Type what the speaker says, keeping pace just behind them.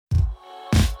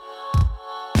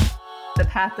The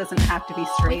path doesn't have to be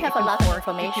straight. We have a lot of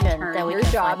information that we Your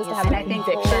can job find is to have And a I think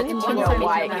conviction that's to know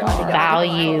why you want to go.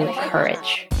 Value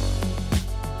courage.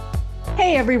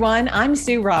 Hey everyone, I'm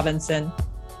Sue Robinson.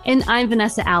 And I'm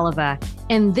Vanessa Alava.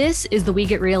 And this is the We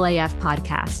Get Real AF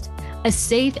podcast, a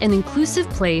safe and inclusive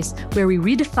place where we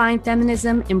redefine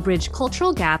feminism and bridge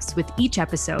cultural gaps with each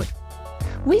episode.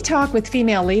 We talk with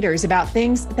female leaders about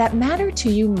things that matter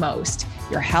to you most: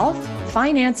 your health,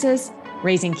 finances,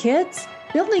 raising kids,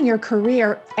 building your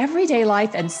career, everyday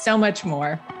life, and so much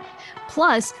more.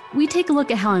 Plus, we take a look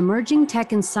at how emerging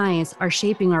tech and science are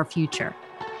shaping our future.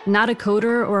 Not a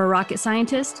coder or a rocket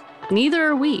scientist? Neither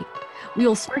are we. We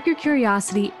will spark your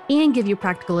curiosity and give you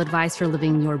practical advice for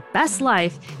living your best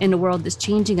life in a world that's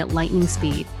changing at lightning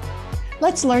speed.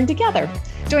 Let's learn together.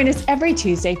 Join us every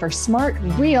Tuesday for smart,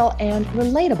 real, and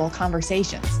relatable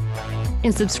conversations.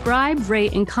 And subscribe,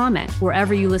 rate, and comment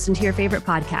wherever you listen to your favorite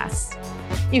podcasts.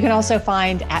 You can also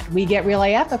find at We Get Real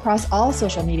AF across all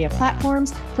social media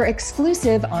platforms for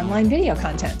exclusive online video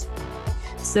content.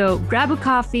 So grab a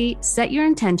coffee, set your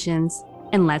intentions,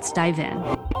 and let's dive in.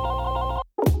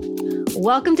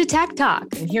 Welcome to Tech Talk.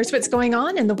 And here's what's going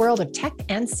on in the world of tech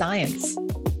and science.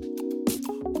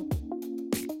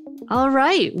 All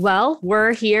right. Well,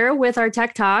 we're here with our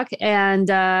Tech Talk and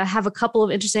have a couple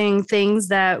of interesting things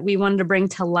that we wanted to bring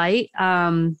to light.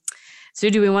 So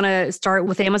do we want to start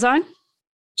with Amazon?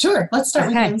 Sure. Let's start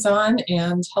with Amazon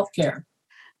and healthcare.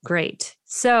 Great.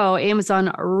 So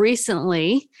Amazon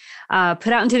recently put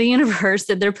out into the universe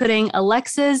that they're putting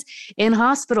Alexas in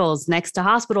hospitals next to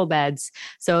hospital beds.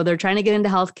 So they're trying to get into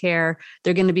healthcare.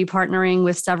 They're going to be partnering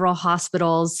with several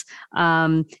hospitals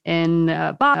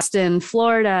in Boston,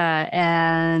 Florida,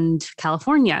 and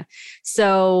California.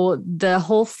 So the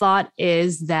whole thought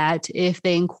is that if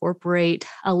they incorporate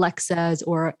Alexas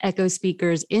or Echo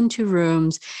speakers into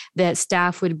rooms, that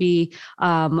staff would be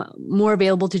more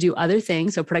available to do other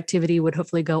things. So productivity would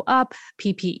hopefully go up.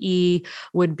 PPE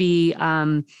would be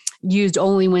used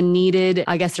only when needed.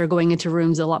 I guess they're going into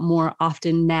rooms a lot more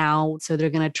often now. So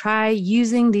they're going to try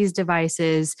using these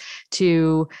devices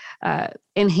to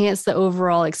enhance the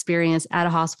overall experience at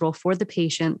a hospital for the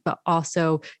patient, but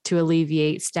also to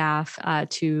alleviate staff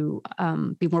to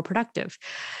be more productive.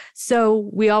 So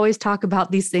we always talk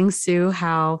about these things, Sue,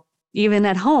 how even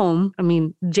at home, I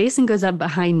mean, Jason goes up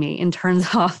behind me and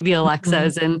turns off the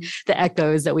Alexas and the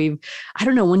Echoes that I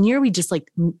don't know, one year we just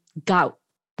got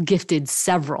gifted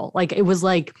several. Like it was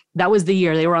like, that was the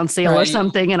year they were on sale or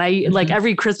something. And like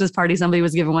every Christmas party, somebody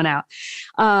was giving one out.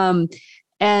 And,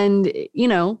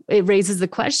 it raises the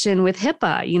question with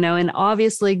HIPAA, and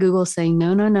obviously Google's saying,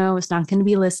 no, it's not going to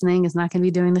be listening. It's not going to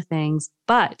be doing the things,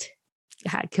 but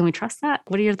can we trust that?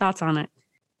 What are your thoughts on it?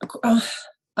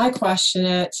 I question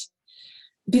it.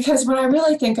 Because when I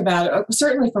really think about it,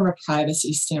 certainly from a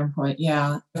privacy standpoint,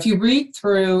 yeah. If you read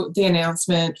through the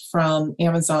announcement from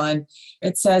Amazon,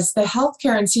 it says the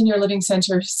healthcare and senior living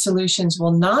center solutions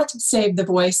will not save the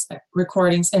voice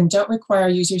recordings and don't require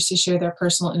users to share their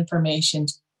personal information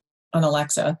on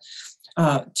Alexa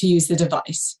to use the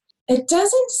device. It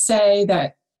doesn't say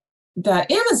that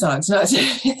Amazon's not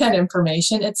saving that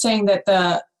information. It's saying that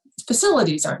the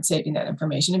facilities aren't saving that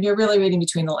information, if you're really reading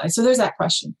between the lines. So there's that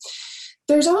question.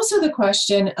 There's also the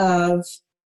question of,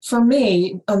 for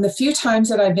me, on the few times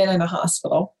that I've been in a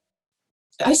hospital,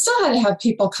 I still had to have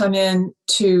people come in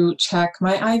to check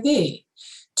my IV,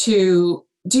 to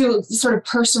do sort of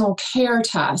personal care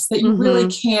tasks that you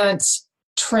really can't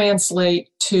translate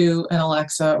to an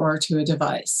Alexa or to a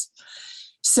device.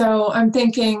 So I'm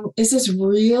thinking, is this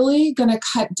really going to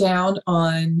cut down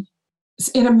on,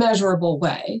 in a measurable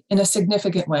way, in a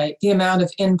significant way, the amount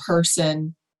of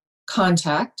in-person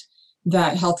contact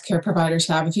that healthcare providers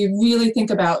have? If you really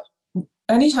think about,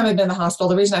 anytime I've been in the hospital,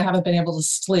 the reason I haven't been able to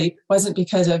sleep wasn't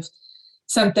because of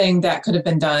something that could have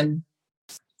been done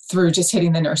through just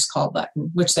hitting the nurse call button,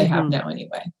 which they have now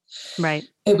anyway. Right.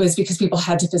 It was because people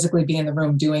had to physically be in the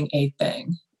room doing a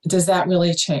thing. Does that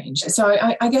really change? So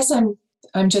I guess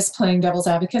I'm just playing devil's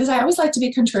advocate. I always like to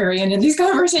be contrarian in these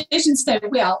conversations. Say,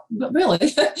 well, but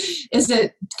really, is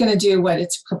it going to do what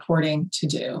it's purporting to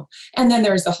do? And then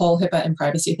there's the whole HIPAA and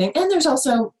privacy thing. And there's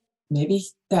also maybe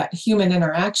that human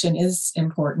interaction is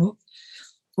important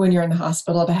when you're in the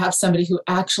hospital, to have somebody who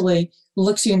actually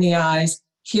looks you in the eyes,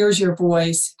 hears your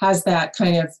voice, has that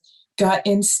kind of gut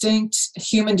instinct,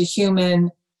 human to human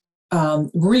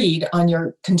read on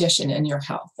your condition and your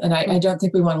health. And I don't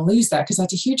think we want to lose that, because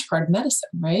that's a huge part of medicine,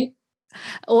 right?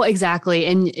 Oh, exactly.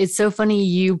 And it's so funny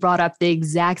you brought up the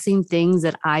exact same things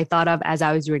that I thought of as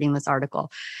I was reading this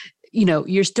article.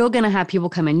 You're still going to have people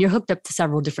come in. You're hooked up to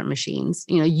several different machines,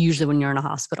 usually when you're in a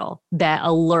hospital, that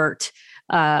alert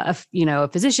a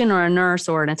physician or a nurse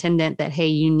or an attendant that, hey,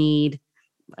 you need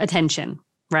attention,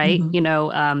 right?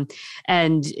 Mm-hmm.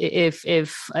 And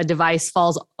if a device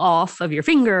falls off of your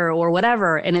finger or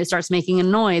whatever, and it starts making a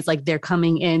noise, like they're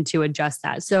coming in to adjust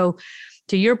that. So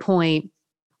to your point,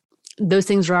 those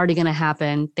things are already going to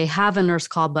happen. They have a nurse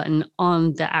call button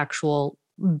on the actual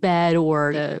bed,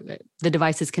 or the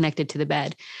device is connected to the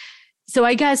bed. So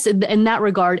I guess in that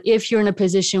regard, if you're in a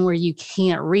position where you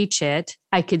can't reach it,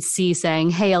 I could see saying,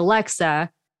 hey, Alexa,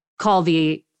 call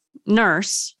the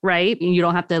nurse, right? And you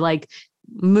don't have to like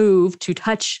move to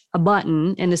touch a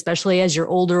button. And especially as you're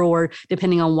older, or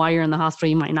depending on why you're in the hospital,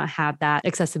 you might not have that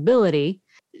accessibility.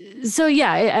 So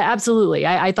yeah, absolutely.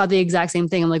 I thought the exact same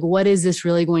thing. I'm like, what is this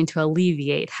really going to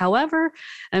alleviate? However,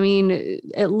 I mean,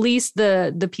 at least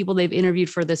the people they've interviewed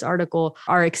for this article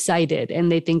are excited,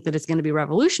 and they think that it's going to be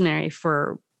revolutionary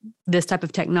for this type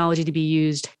of technology to be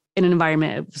used in an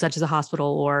environment such as a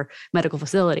hospital or medical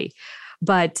facility.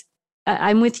 But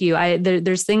I'm with you.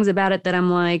 There's things about it that I'm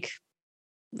like,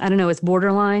 I don't know, it's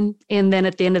borderline. And then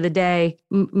at the end of the day,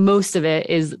 most of it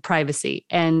is privacy.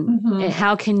 And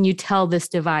how can you tell this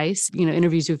device,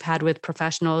 interviews we've had with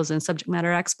professionals and subject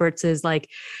matter experts is like,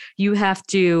 you have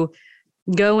to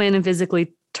go in and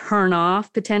physically turn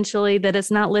off potentially that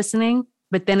it's not listening.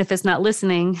 But then if it's not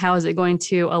listening, how is it going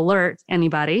to alert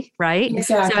anybody, right?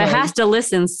 Exactly. So it has to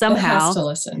listen somehow. It has to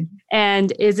listen.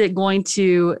 And is it going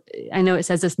to, I know it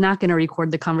says it's not going to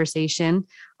record the conversation,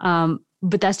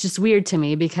 but that's just weird to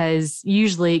me, because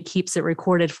usually it keeps it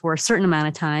recorded for a certain amount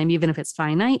of time, even if it's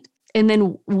finite. And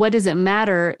then what does it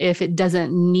matter if it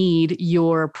doesn't need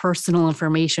your personal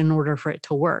information in order for it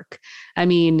to work? I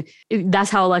mean,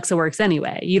 that's how Alexa works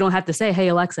anyway. You don't have to say, hey,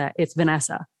 Alexa, it's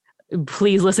Vanessa.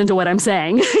 Please listen to what I'm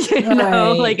saying.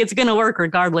 Like it's going to work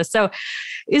regardless. So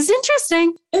it's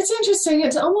interesting. It's interesting.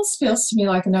 It almost feels to me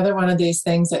like another one of these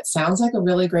things that sounds like a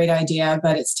really great idea,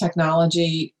 but it's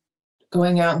technology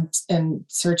going out and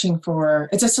searching for,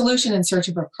 it's a solution in search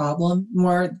of a problem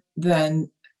more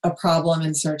than a problem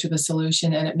in search of a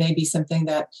solution. And it may be something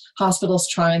that hospitals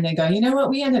try and they go, you know what,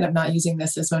 we ended up not using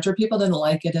this as much, or people didn't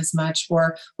like it as much,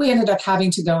 or we ended up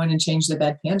having to go in and change the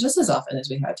bedpan just as often as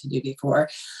we had to do before.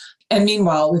 And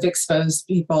meanwhile, we've exposed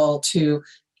people to,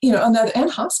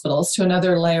 and hospitals to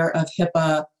another layer of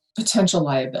HIPAA potential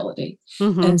liability.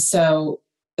 And so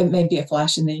it may be a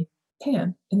flash in the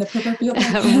pan, in the proverbial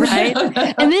pan. Right.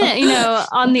 And then,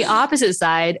 on the opposite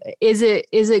side, is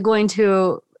it going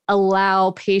to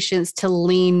allow patients to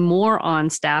lean more on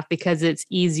staff because it's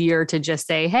easier to just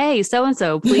say, hey,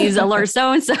 so-and-so, please alert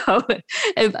so-and-so,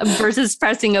 versus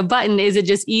pressing a button? Is it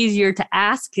just easier to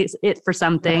ask it for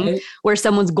something where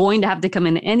someone's going to have to come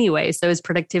in anyway? So is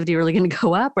productivity really going to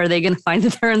go up? Or are they going to find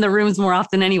that they're in the rooms more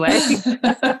often anyway?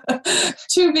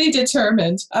 To be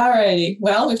determined. All righty.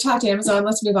 Well, we've talked Amazon.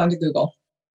 Let's move on to Google.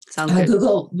 Sounds good.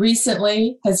 Google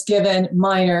recently has given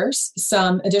minors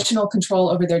some additional control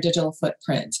over their digital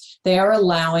footprint. They are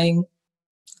allowing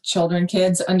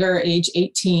kids under age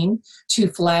 18 to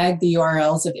flag the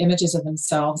URLs of images of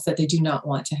themselves that they do not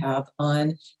want to have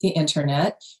on the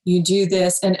internet. You do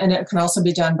this, and it can also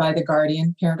be done by the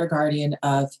parent or guardian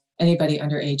of anybody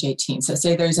under age 18. So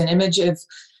say there's an image of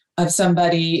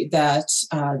somebody that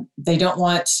they don't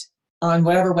want on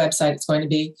whatever website it's going to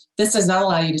be. This does not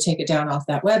allow you to take it down off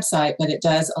that website, but it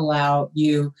does allow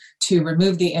you to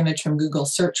remove the image from Google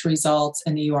search results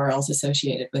and the URLs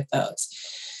associated with those.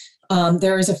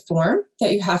 There is a form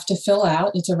that you have to fill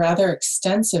out. It's a rather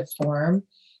extensive form.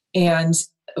 And,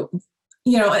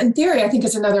 in theory, I think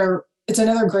it's another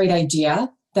great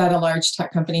idea that a large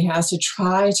tech company has to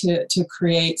try to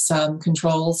create some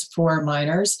controls for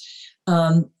minors.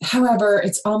 However,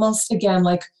 it's almost, again,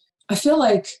 like, I feel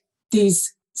like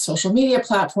these social media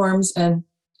platforms and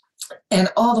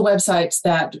all the websites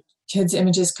that kids'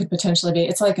 images could potentially be,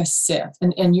 it's like a sieve.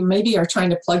 And you maybe are trying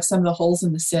to plug some of the holes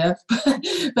in the sieve,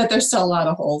 but there's still a lot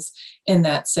of holes in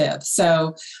that sieve.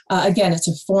 So again, it's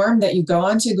a form that you go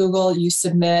onto Google, you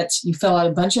submit, you fill out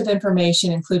a bunch of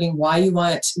information, including why you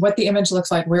want, what the image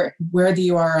looks like, where the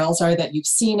URLs are that you've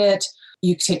seen it.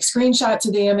 You take screenshots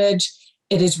of the image.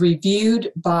 It is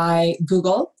reviewed by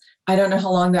Google. I don't know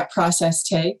how long that process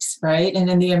takes, right? And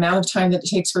then the amount of time that it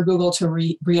takes for Google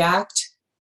to react,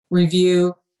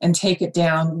 review, and take it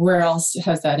down. Where else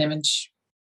has that image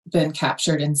been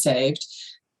captured and saved?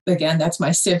 Again, that's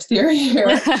my sieve theory here.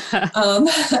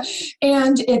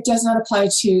 And it does not apply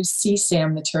to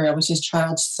CSAM material, which is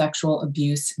child sexual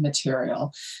abuse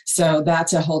material. So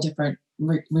that's a whole different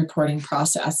reporting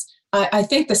process. I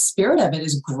think the spirit of it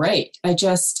is great. I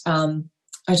just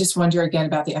wonder again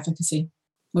about the efficacy.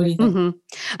 What do you think?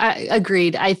 I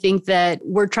agreed. I think that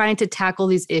we're trying to tackle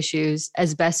these issues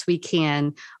as best we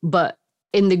can, but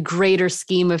in the greater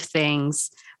scheme of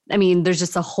things, I mean, there's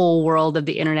just a whole world of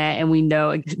the internet, and we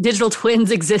know digital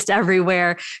twins exist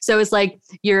everywhere. So it's like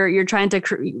you're trying to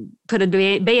put a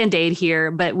Band-Aid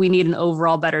here, but we need an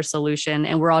overall better solution,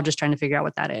 and we're all just trying to figure out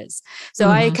what that is. So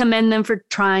I commend them for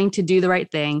trying to do the right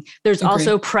thing. There's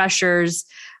also pressures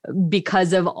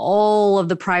because of all of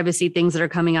the privacy things that are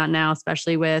coming out now,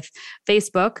 especially with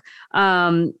Facebook,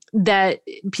 that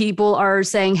people are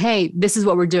saying, hey, this is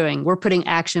what we're doing. We're putting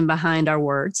action behind our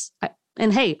words.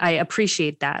 And hey, I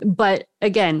appreciate that. But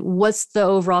again, what's the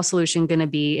overall solution going to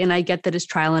be? And I get that it's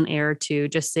trial and error too,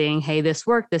 just saying, hey, this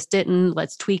worked, this didn't,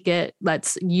 let's tweak it.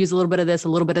 Let's use a little bit of this, a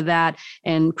little bit of that,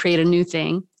 and create a new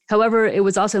thing. However, it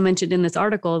was also mentioned in this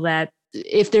article that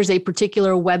if there's a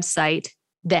particular website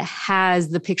that has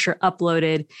the picture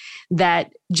uploaded,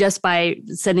 that just by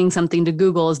sending something to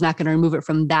Google is not going to remove it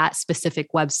from that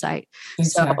specific website.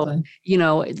 Exactly.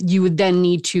 So, you would then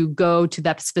need to go to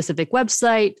that specific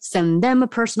website, send them a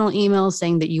personal email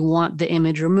saying that you want the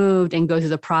image removed, and go through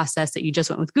the process that you just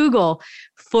went with Google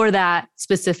for that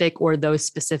specific or those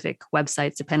specific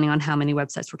websites, depending on how many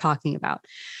websites we're talking about.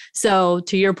 So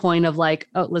to your point of like,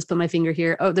 oh, let's put my finger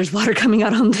here. Oh, there's water coming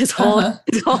out on this hole.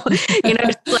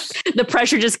 The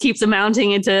pressure just keeps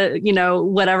amounting into,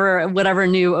 whatever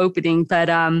new opening. But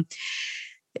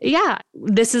yeah,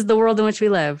 this is the world in which we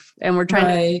live, and we're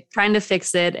trying to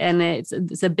fix it. And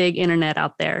it's a big internet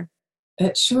out there.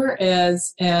 It sure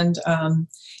is. And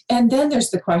then there's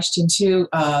the question too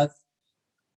of,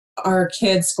 are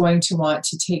kids going to want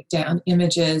to take down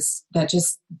images that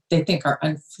they think are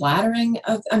unflattering?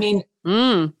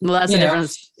 Well, that's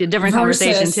a different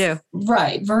conversation too.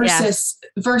 Right. Versus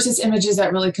images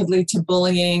that really could lead to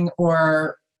bullying,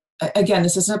 or again,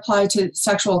 this doesn't apply to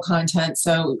sexual content.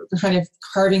 So kind of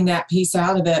carving that piece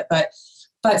out of it, but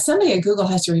somebody at Google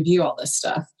has to review all this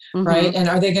stuff. Right. And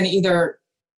are they going to either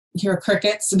hear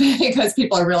crickets because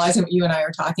people are realizing what you and I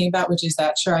are talking about, which is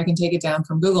that, sure, I can take it down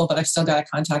from Google, but I've still got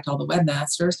to contact all the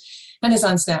webmasters, and it's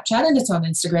on Snapchat, and it's on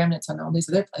Instagram, and it's on all these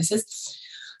other places.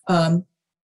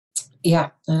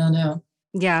 Yeah, I don't know.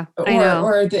 Yeah, I know.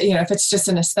 Or if it's just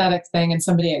an aesthetic thing, and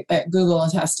somebody at Google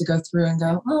has to go through and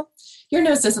go, well, your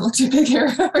nose doesn't look too big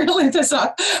here. Really, this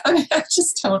up. I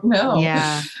just don't know.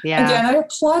 Yeah. Again, I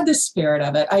applaud the spirit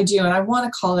of it. I do, and I want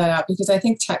to call that out because I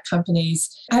think tech companies,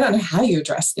 I don't know how you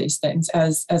address these things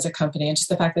as a company, and just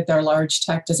the fact that they're large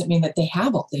tech doesn't mean that they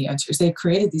have all the answers. They've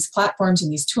created these platforms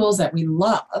and these tools that we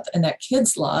love and that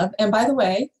kids love. And by the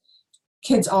way,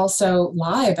 kids also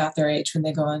lie about their age when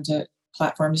they go onto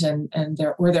platforms, and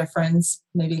their friends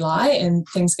maybe lie, and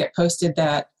things get posted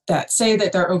that say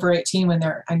that they're over 18 when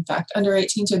they're in fact under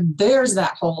 18. So there's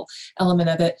that whole element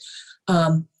of it.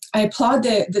 I applaud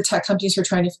the tech companies who are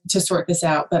trying to sort this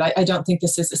out, but I don't think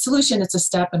this is a solution. It's a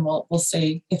step, and we'll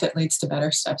see if it leads to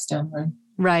better steps down the road.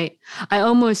 Right. I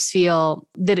almost feel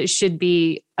that it should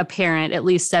be a parent, at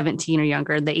least 17 or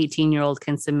younger. The 18-year-old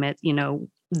can submit,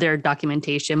 their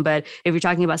documentation. But if you're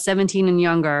talking about 17 and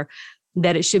younger,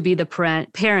 that it should be the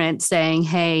parent saying,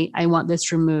 hey, I want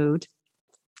this removed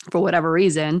for whatever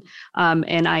reason.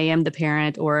 And I am the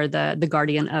parent or the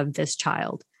guardian of this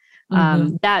child.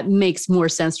 That makes more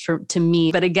sense to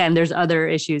me. But again, there's other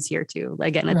issues here too.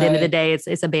 Again, at the end of the day,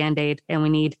 it's a Band-Aid, and we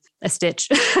need a stitch,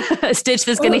 a stitch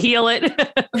that's going to heal it.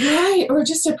 Right. Or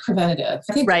just a preventative.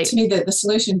 I think to me the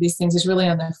solution to these things is really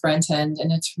on the front end,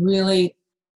 and it's really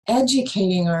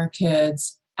educating our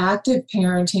kids, active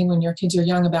parenting when your kids are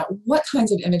young, about what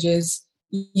kinds of images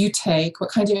you take,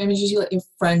 what kinds of images you let your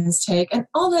friends take. And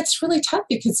all that's really tough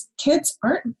because kids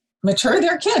aren't mature.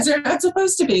 They're kids. They're not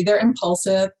supposed to be. They're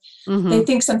impulsive. They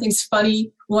think something's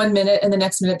funny 1 minute, and the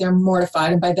next minute they're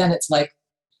mortified. And by then it's like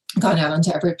gone out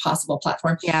onto every possible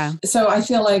platform. Yeah. So I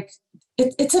feel like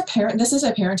this is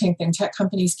a parenting thing tech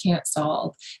companies can't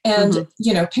solve. And,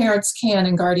 parents can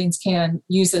and guardians can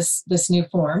use this new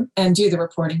form and do the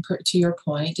reporting to your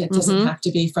point. It doesn't have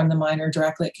to be from the minor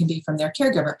directly. It can be from their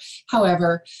caregiver.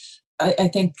 However, I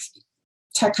think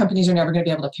tech companies are never going to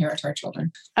be able to parent our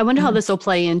children. I wonder how this will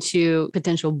play into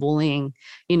potential bullying.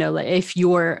 If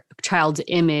your child's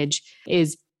image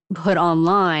is put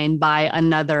online by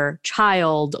another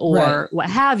child or what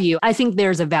have you, I think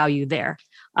there's a value there.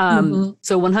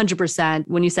 So 100%,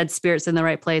 when you said spirit's in the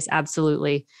right place,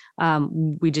 absolutely.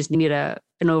 We just need an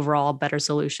overall better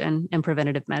solution and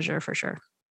preventative measure for sure.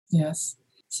 Yes.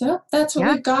 So that's what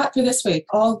we've got for this week.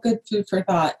 All good food for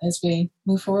thought as we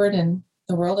move forward in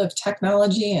the world of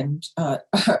technology and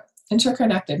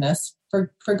interconnectedness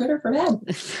for good or for bad.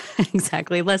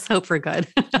 Exactly. Let's hope for good.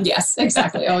 Yes,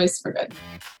 exactly. Always for good.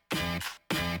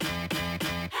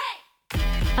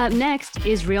 Up next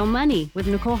is Real Money with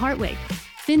Nicole Hartwig,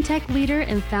 fintech leader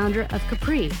and founder of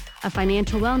Capri, a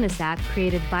financial wellness app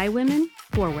created by women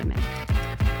for women.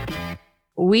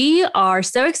 We are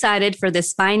so excited for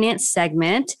this finance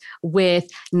segment with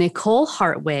Nicole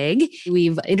Hartwig.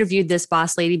 We've interviewed this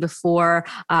boss lady before,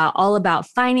 all about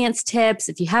finance tips.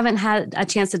 If you haven't had a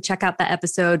chance to check out that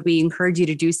episode, we encourage you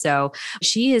to do so.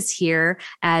 She is here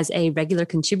as a regular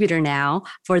contributor now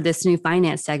for this new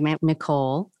finance segment.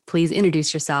 Nicole, please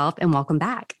introduce yourself and welcome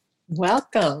back.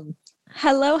 Welcome.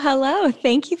 Hello, hello.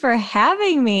 Thank you for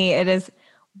having me. It is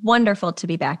wonderful to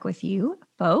be back with you,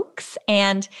 folks.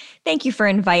 And thank you for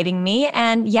inviting me.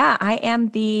 And yeah, I am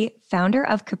the founder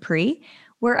of Capri.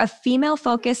 We're a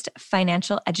female-focused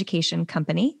financial education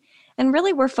company. And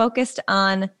really, we're focused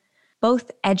on both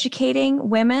educating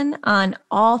women on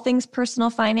all things personal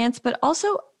finance, but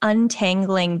also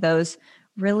untangling those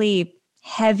really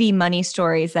heavy money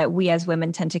stories that we as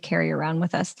women tend to carry around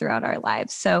with us throughout our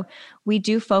lives. So we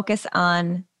do focus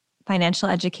on financial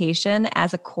education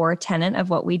as a core tenet of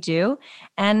what we do.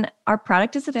 And our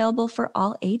product is available for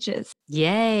all ages.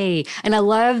 Yay. And I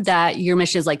love that your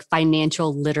mission is like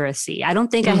financial literacy. I don't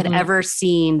think I had ever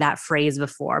seen that phrase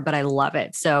before, but I love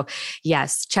it. So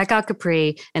yes, check out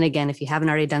Capri. And again, if you haven't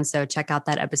already done so, check out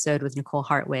that episode with Nicole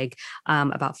Hartwig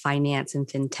about finance and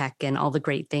fintech and all the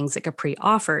great things that Capri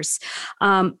offers.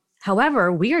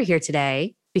 However, we are here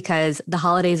today because the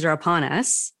holidays are upon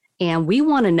us and we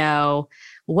want to know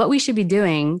what we should be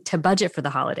doing to budget for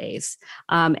the holidays.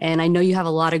 And I know you have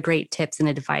a lot of great tips and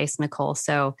advice, Nicole.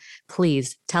 So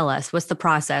please tell us, what's the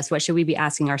process? What should we be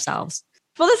asking ourselves?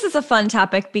 Well, this is a fun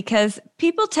topic because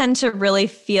people tend to really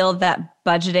feel that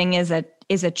budgeting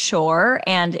is a chore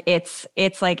and it's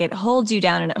like it holds you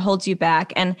down and it holds you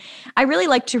back. And I really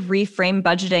like to reframe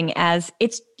budgeting as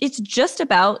it's just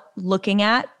about looking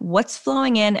at what's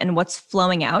flowing in and what's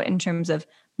flowing out in terms of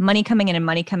money coming in and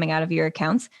money coming out of your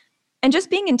accounts. And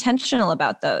just being intentional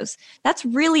about those. That's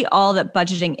really all that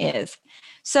budgeting is.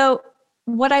 So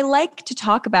what I like to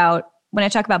talk about when I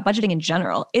talk about budgeting in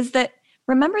general is that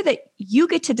remember that you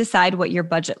get to decide what your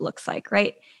budget looks like,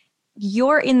 right?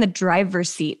 You're in the driver's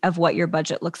seat of what your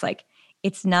budget looks like.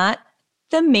 It's not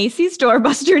the Macy's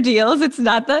Doorbuster deals. It's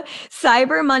not the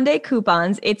Cyber Monday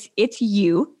coupons. It's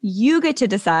you. You get to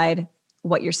decide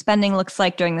what your spending looks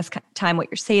like during this time,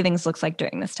 what your savings looks like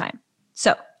during this time.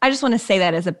 So I just want to say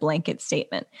that as a blanket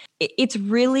statement. It's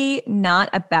really not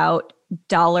about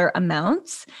dollar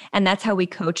amounts, and that's how we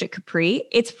coach at Capri.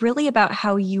 It's really about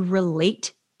how you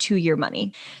relate to your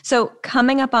money. So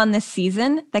coming up on this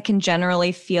season that can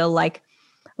generally feel like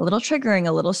a little triggering,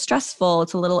 a little stressful,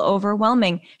 it's a little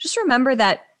overwhelming. Just remember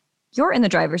that you're in the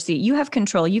driver's seat. You have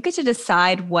control. You get to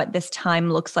decide what this time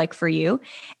looks like for you.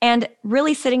 And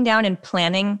really sitting down and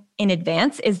planning in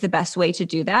advance is the best way to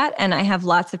do that. And I have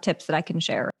lots of tips that I can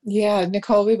share. Yeah,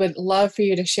 Nicole, we would love for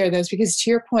you to share those because to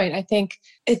your point, I think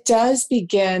it does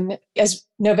begin as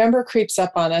November creeps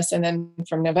up on us. And then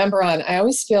from November on, I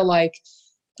always feel like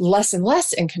less and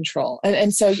less in control.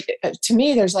 And so to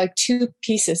me, there's like two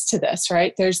pieces to this,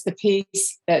 right? There's the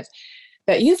piece that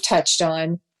you've touched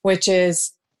on, which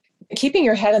is keeping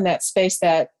your head in that space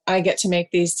that I get to make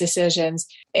these decisions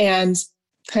and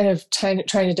kind of trying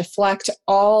to deflect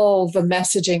all the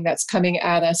messaging that's coming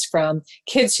at us from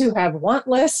kids who have want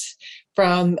lists,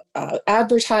 from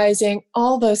advertising,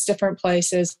 all those different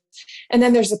places. And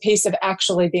then there's a piece of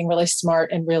actually being really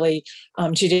smart and really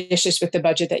judicious with the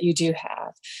budget that you do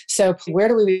have. So where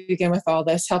do we begin with all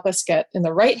this? Help us get in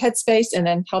the right headspace and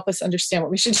then help us understand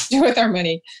what we should do with our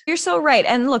money. You're so right.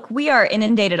 And look, we are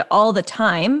inundated all the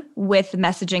time with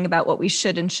messaging about what we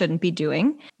should and shouldn't be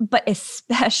doing. But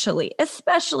especially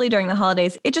during the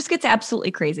holidays, it just gets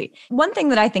absolutely crazy. One thing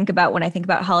that I think about when I think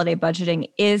about holiday budgeting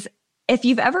is if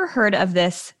you've ever heard of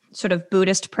this sort of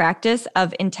Buddhist practice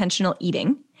of intentional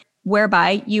eating,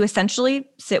 whereby you essentially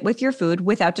sit with your food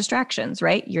without distractions,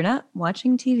 right? You're not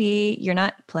watching TV. You're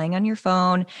not playing on your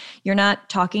phone. You're not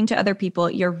talking to other people.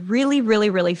 You're really,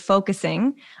 really, really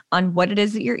focusing on what it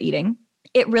is that you're eating.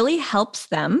 It really helps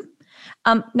them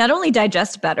not only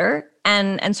digest better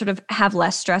and sort of have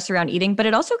less stress around eating, but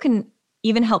it also can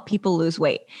even help people lose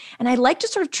weight. And I like to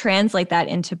sort of translate that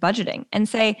into budgeting and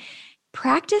say,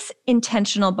 practice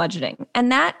intentional budgeting. And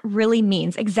that really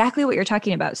means exactly what you're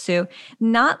talking about, Sue,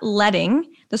 not letting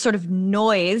the sort of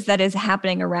noise that is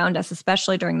happening around us,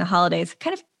 especially during the holidays,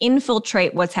 kind of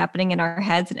infiltrate what's happening in our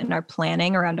heads and in our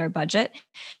planning around our budget,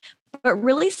 but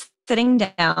really sitting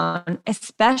down,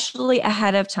 especially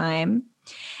ahead of time,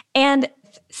 and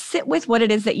sit with what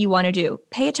it is that you want to do.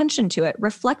 Pay attention to it,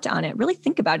 reflect on it, really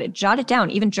think about it, jot it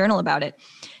down, even journal about it.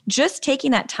 Just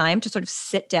taking that time to sort of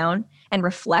sit down and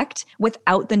reflect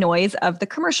without the noise of the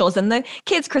commercials and the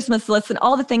kids' Christmas lists and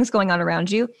all the things going on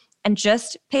around you, and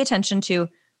just pay attention to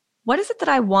what is it that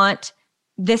I want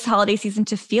this holiday season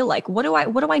to feel like? What do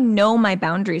I know my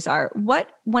boundaries are?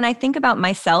 When I think about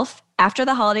myself after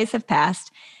the holidays have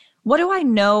passed, what do I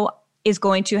know is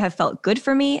going to have felt good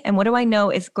for me? And what do I know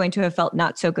is going to have felt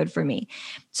not so good for me?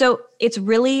 So it's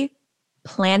really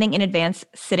planning in advance,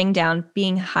 sitting down,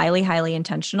 being highly, highly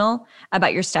intentional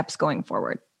about your steps going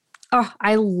forward. Oh,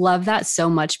 I love that so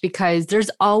much, because there's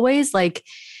always like,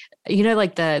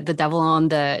 like the devil on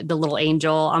the little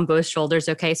angel on both shoulders.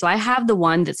 Okay. So I have the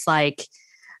one that's like,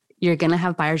 you're going to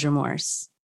have buyer's remorse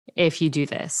if you do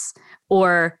this.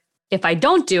 Or if I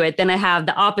don't do it, then I have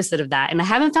the opposite of that. And I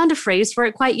haven't found a phrase for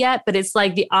it quite yet, but it's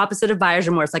like the opposite of buyer's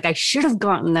remorse. Like, I should have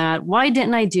gotten that. Why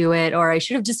didn't I do it? Or I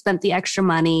should have just spent the extra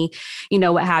money,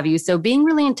 what have you. So being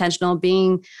really intentional,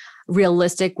 being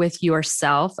realistic with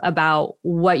yourself about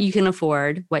what you can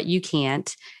afford, what you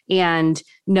can't, and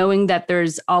knowing that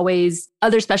there's always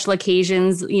other special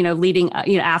occasions, leading,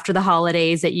 after the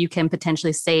holidays that you can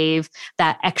potentially save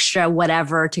that extra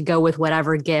whatever to go with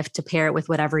whatever gift, to pair it with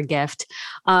whatever gift.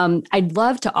 I'd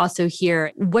love to also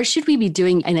hear, what should we be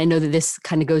doing? And I know that this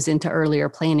kind of goes into earlier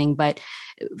planning, but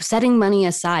setting money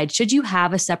aside, should you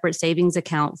have a separate savings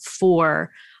account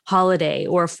for holiday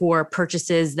or for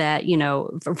purchases that,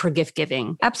 for gift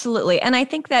giving? Absolutely. And I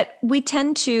think that we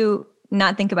tend to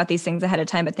not think about these things ahead of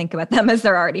time, but think about them as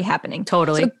they're already happening.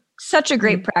 Totally. So such a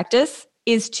great practice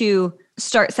is to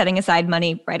start setting aside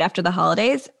money right after the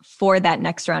holidays for that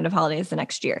next round of holidays the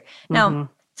next year. Now,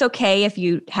 it's okay if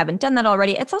you haven't done that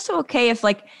already. It's also okay if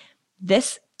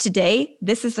this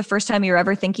is the first time you're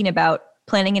ever thinking about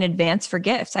planning in advance for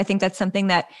gifts. I think that's something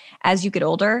that as you get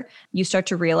older, you start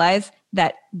to realize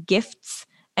that gifts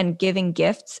and giving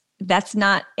gifts, that's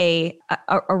not a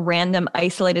random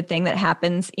isolated thing that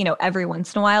happens, every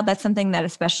once in a while. That's something that,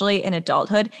 especially in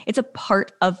adulthood, it's a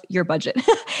part of your budget.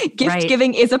 Gift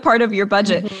giving is a part of your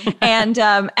budget. And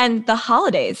the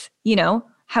holidays,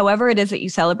 however it is that you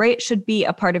celebrate, should be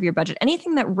a part of your budget.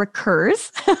 Anything that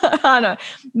recurs on a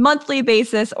monthly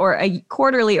basis or a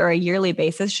quarterly or a yearly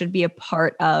basis should be a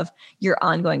part of your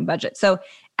ongoing budget. So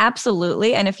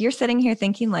absolutely. And if you're sitting here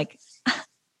thinking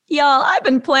y'all, I've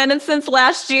been planning since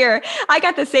last year. I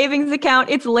got the savings account.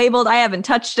 It's labeled. I haven't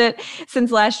touched it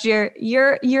since last year.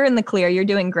 You're in the clear. You're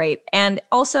doing great. And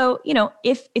also,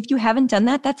 if you haven't done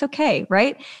that, that's okay,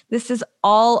 right? This is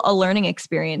all a learning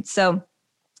experience. So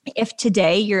if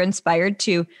today you're inspired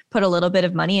to put a little bit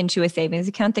of money into a savings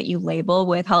account that you label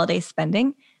with holiday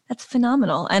spending, that's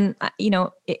phenomenal. And,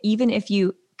 even if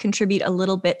you contribute a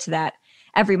little bit to that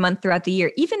every month throughout the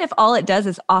year, even if all it does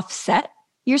is offset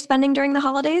your spending during the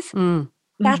holidays,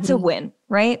 that's a win,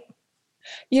 right?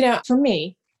 For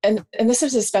me, and this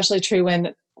was especially true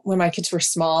when my kids were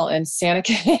small and Santa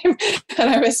came and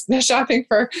I was shopping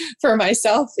for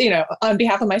myself, on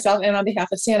behalf of myself and on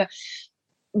behalf of Santa.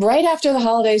 Right after the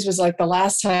holidays was the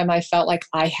last time I felt like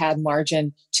I had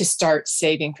margin to start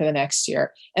saving for the next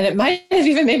year. And it might have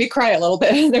even made me cry a little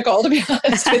bit, Nicole, to be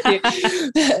honest with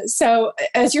you. So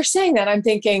as you're saying that, I'm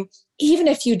thinking, even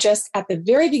if you just at the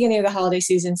very beginning of the holiday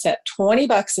season set $20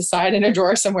 aside in a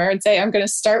drawer somewhere and say, I'm going to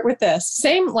start with this,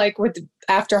 same with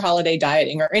after holiday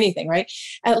dieting or anything, right?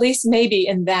 At least maybe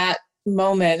in that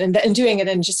moment and doing it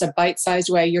in just a bite-sized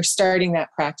way, you're starting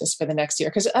that practice for the next year.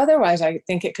 Because otherwise, I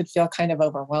think it could feel kind of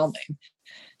overwhelming.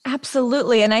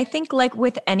 Absolutely. And I think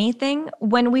with anything,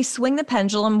 when we swing the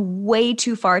pendulum way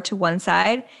too far to one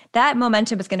side, that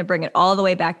momentum is going to bring it all the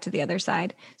way back to the other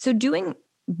side. So doing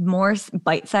more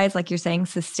bite-sized, like you're saying,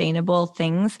 sustainable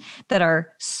things that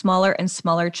are smaller and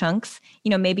smaller chunks.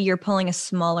 Maybe you're pulling a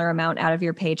smaller amount out of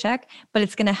your paycheck, but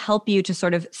it's going to help you to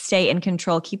sort of stay in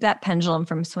control, keep that pendulum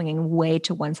from swinging way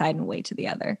to one side and way to the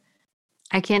other.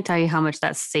 I can't tell you how much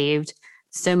that saved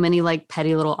so many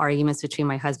petty little arguments between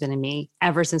my husband and me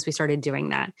ever since we started doing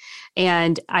that.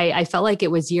 And I felt like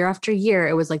it was year after year.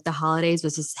 It was the holidays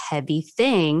was this heavy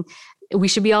thing. We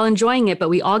should be all enjoying it, but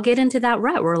we all get into that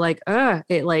rut. We're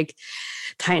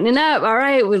tightening up. All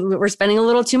right. We're spending a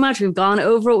little too much. We've gone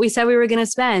over what we said we were going to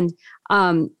spend.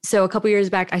 So a couple years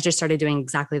back, I just started doing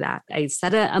exactly that. I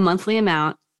set a monthly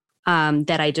amount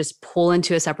that I just pull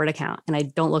into a separate account and I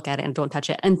don't look at it and don't touch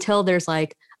it until there's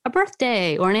a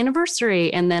birthday or an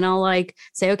anniversary. And then I'll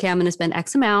say, okay, I'm going to spend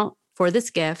X amount for this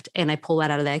gift. And I pull that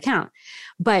out of the account.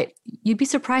 But you'd be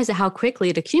surprised at how quickly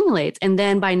it accumulates. And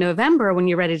then by November, when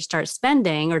you're ready to start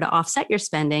spending or to offset your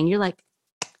spending, you're like,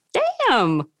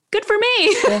 damn, good for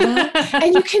me.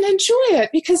 And you can enjoy it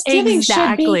because giving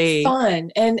should be Exactly.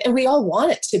 fun. And we all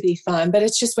want it to be fun, but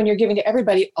it's just when you're giving to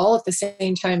everybody all at the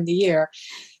same time of the year,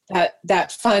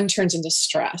 that fun turns into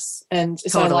stress. And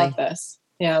so Totally. I love this.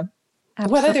 Yeah. What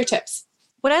Absolutely. other tips?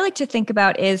 What I like to think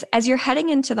about is as you're heading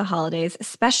into the holidays,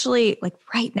 especially like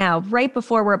right now, right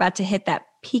before we're about to hit that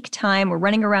peak time, we're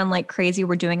running around like crazy,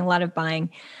 we're doing a lot of buying.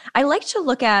 I like to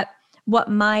look at what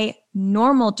my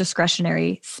normal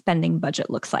discretionary spending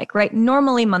budget looks like, right?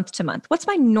 Normally month to month. What's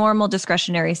my normal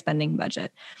discretionary spending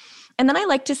budget? And then I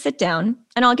like to sit down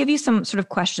and I'll give you some sort of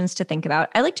questions to think about.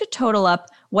 I like to total up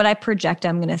what I project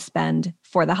I'm going to spend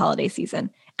for the holiday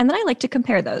season. And then I like to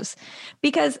compare those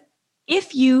because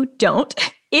if you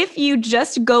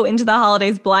just go into the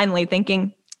holidays blindly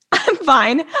thinking, I'm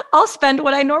fine, I'll spend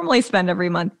what I normally spend every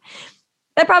month.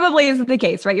 That probably isn't the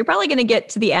case, right? You're probably going to get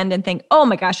to the end and think, oh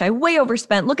my gosh, I way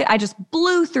overspent. I just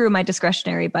blew through my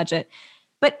discretionary budget.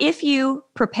 But if you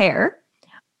prepare,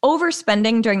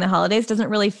 overspending during the holidays doesn't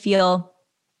really feel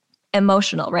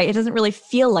emotional, right? It doesn't really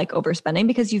feel like overspending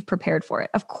because you've prepared for it.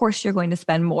 Of course, you're going to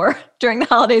spend more during the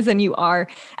holidays than you are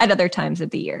at other times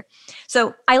of the year.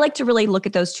 So I like to really look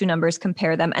at those two numbers,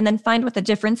 compare them, and then find what the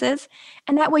difference is.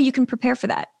 And that way you can prepare for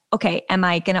that. Okay, am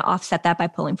I going to offset that by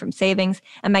pulling from savings?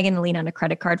 Am I going to lean on a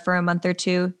credit card for a month or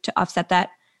two to offset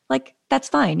that? Like, that's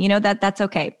fine. That's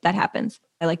okay. That happens.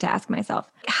 I like to ask myself,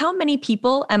 how many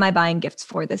people am I buying gifts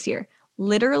for this year?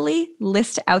 Literally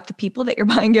list out the people that you're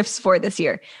buying gifts for this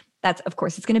year. That's, of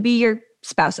course, it's going to be your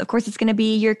spouse. Of course, it's going to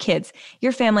be your kids,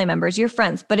 your family members, your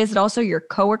friends. But is it also your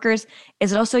coworkers?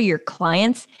 Is it also your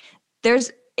clients?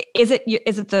 Is it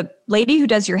the lady who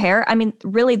does your hair? I mean,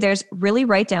 really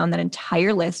write down that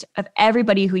entire list of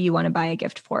everybody who you want to buy a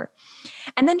gift for.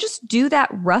 And then just do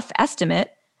that rough estimate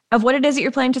of what it is that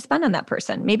you're planning to spend on that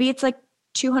person. Maybe it's like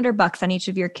 $200 on each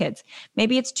of your kids.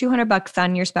 Maybe it's $200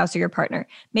 on your spouse or your partner.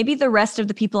 Maybe the rest of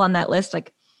the people on that list,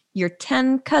 like your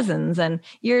 10 cousins and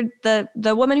you're the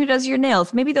woman who does your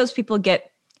nails, maybe those people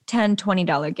get $10,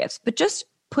 $20 gifts, but just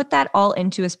put that all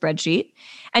into a spreadsheet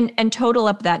and total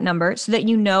up that number so that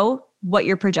you know what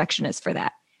your projection is for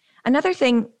that. Another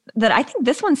thing that I think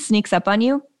this one sneaks up on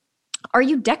you, are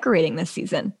you decorating this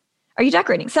season? Are you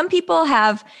decorating? Some people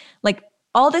have like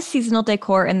all this seasonal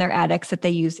decor in their attics that they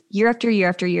use year after year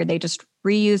after year. They just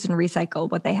reuse and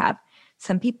recycle what they have.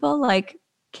 Some people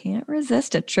can't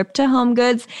resist a trip to Home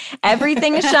Goods.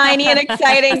 Everything is shiny and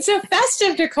exciting. It's so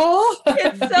festive, Nicole.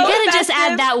 It's so You got to festive. just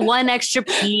add that one extra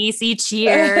piece each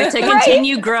year to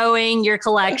continue growing your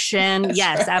collection.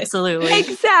 Yes, absolutely.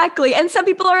 Exactly. And some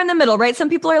people are in the middle, right? Some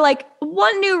people are like,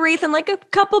 one new wreath and like a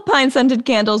couple pine scented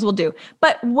candles will do.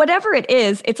 But whatever it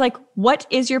is, it's like, what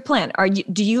is your plan?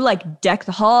 Do you like deck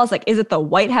the halls? Like, is it the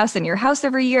White House in your house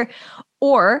every year?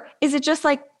 Or is it just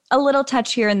like a little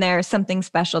touch here and there, something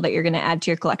special that you're going to add to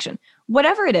your collection?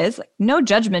 Whatever it is, no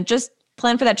judgment, just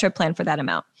plan for that trip, plan for that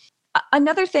amount.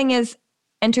 Another thing is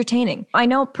entertaining. I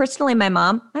know personally my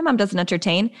mom doesn't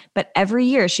entertain, but every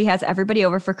year she has everybody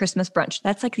over for Christmas brunch.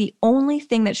 That's like the only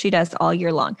thing that she does all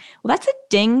year long. Well, that's a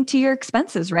ding to your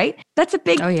expenses, right? That's a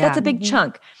big, That's a big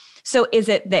chunk. So is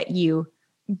it that you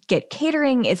get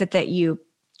catering? Is it that you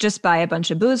just buy a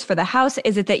bunch of booze for the house?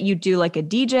 Is it that you do like a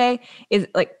DJ? Is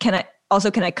like, can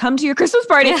I come to your Christmas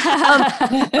party?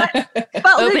 But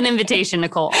Open invitation,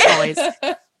 Nicole, always.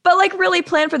 But like really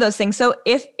plan for those things. So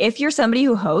if you're somebody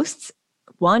who hosts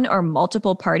one or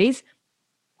multiple parties,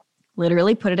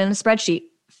 literally put it in a spreadsheet,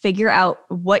 figure out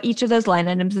what each of those line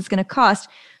items is going to cost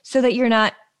so that you're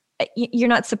not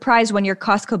surprised when your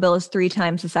Costco bill is 3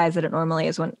 times the size that it normally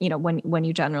is when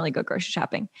you generally go grocery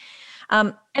shopping.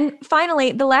 And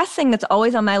finally, the last thing that's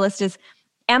always on my list is,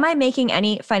 am I making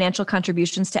any financial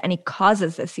contributions to any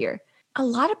causes this year? A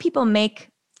lot of people make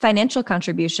financial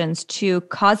contributions to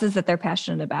causes that they're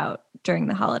passionate about during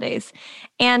the holidays.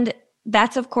 And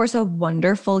that's, of course, a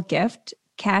wonderful gift.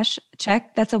 Cash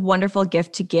check, that's a wonderful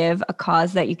gift to give a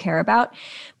cause that you care about.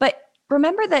 But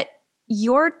remember that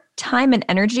your time and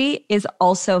energy is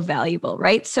also valuable,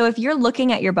 right? So if you're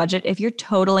looking at your budget, if you're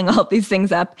totaling all these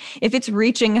things up, if it's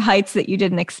reaching heights that you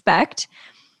didn't expect,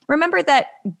 remember that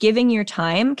giving your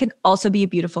time can also be a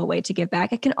beautiful way to give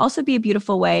back. It can also be a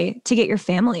beautiful way to get your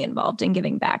family involved in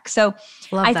giving back. So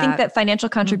I think that financial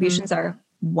contributions are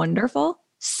wonderful,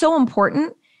 so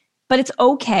important, but it's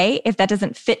okay if that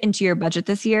doesn't fit into your budget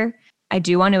this year. I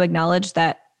do want to acknowledge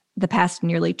that the past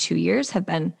nearly 2 years have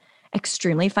been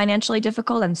extremely financially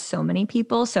difficult on so many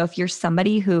people. So if you're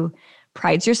somebody who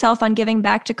prides yourself on giving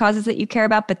back to causes that you care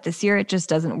about, but this year it just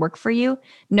doesn't work for you,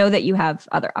 know that you have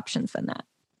other options than that.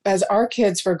 As our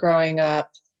kids were growing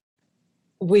up,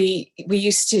 we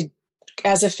used to,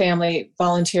 as a family,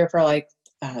 volunteer for like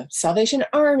Salvation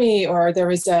Army, or there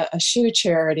was a shoe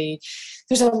charity.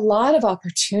 There's a lot of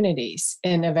opportunities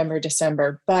in November,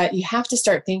 December, but you have to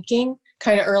start thinking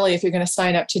kind of early if you're going to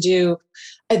sign up to do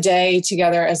a day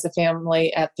together as the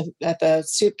family at the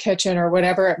soup kitchen or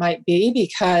whatever it might be,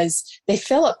 because they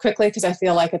fill up quickly. Because I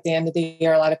feel like at the end of the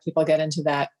year, a lot of people get into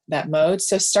that mode.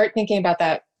 So start thinking about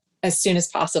that as soon as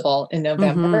possible in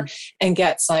November and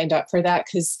get signed up for that.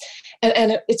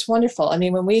 And it's wonderful. I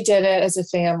mean, when we did it as a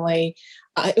family,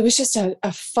 it was just a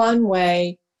fun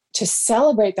way to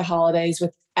celebrate the holidays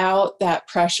without that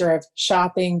pressure of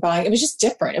shopping, buying. It was just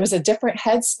different. It was a different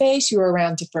headspace. You were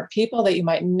around different people that you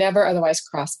might never otherwise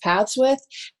cross paths with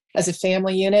as a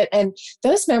family unit. And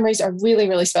those memories are really,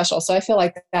 really special. So I feel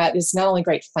like that is not only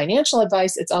great financial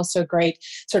advice, it's also great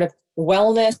sort of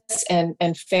wellness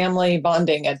and family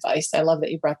bonding advice. I love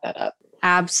that you brought that up.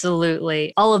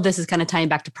 Absolutely. All of this is kind of tying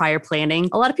back to prior planning.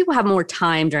 A lot of people have more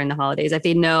time during the holidays. If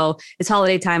they know it's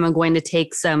holiday time, I'm going to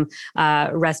take some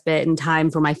respite and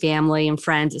time for my family and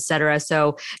friends, et cetera.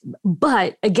 So,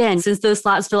 but again, since those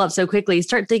slots fill up so quickly,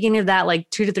 start thinking of that like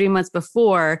 2 to 3 months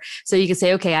before. So you can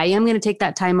say, okay, I am going to take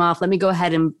that time off. Let me go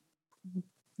ahead and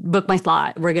book my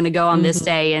slot. We're going to go on this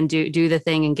day and do the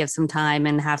thing and give some time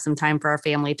and have some time for our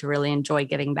family to really enjoy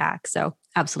getting back. So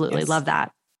absolutely love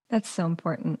that. That's so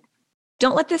important.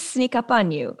 Don't let this sneak up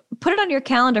on you. Put it on your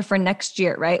calendar for next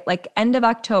year, right? Like end of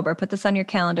October, put this on your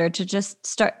calendar to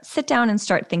just sit down and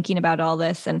start thinking about all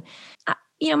this. And,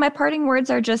 my parting words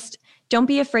are just, don't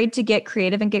be afraid to get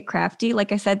creative and get crafty.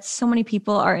 Like I said, so many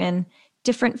people are in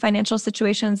different financial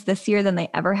situations this year than they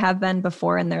ever have been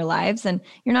before in their lives. And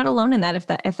you're not alone in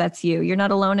that if that's you. You're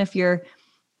not alone if you're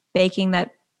baking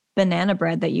that banana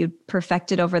bread that you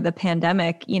perfected over the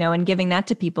pandemic, and giving that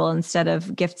to people instead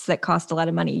of gifts that cost a lot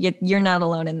of money. You're not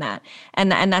alone in that.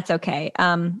 And that's okay.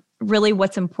 Really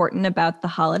what's important about the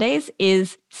holidays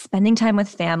is spending time with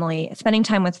family, spending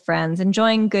time with friends,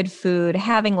 enjoying good food,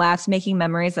 having laughs, making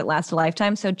memories that last a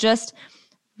lifetime. So just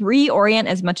reorient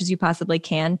as much as you possibly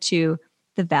can to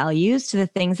the values, to the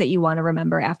things that you want to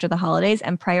remember after the holidays,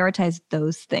 and prioritize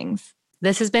those things.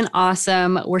 This has been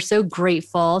awesome. We're so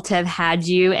grateful to have had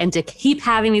you and to keep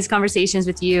having these conversations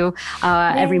with you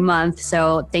every month.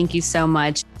 So thank you so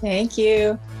much. Thank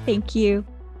you. Thank you.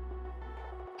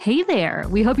 Hey there.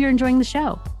 We hope you're enjoying the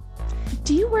show.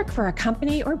 Do you work for a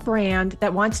company or brand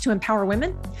that wants to empower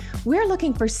women? We're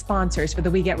looking for sponsors for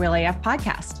the We Get Real AF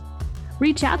podcast.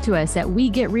 Reach out to us at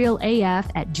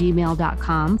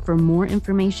wegetrealaf@gmail.com for more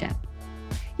information.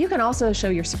 You can also show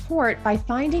your support by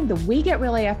finding the We Get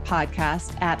Real AF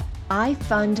podcast at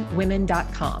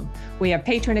ifundwomen.com. We have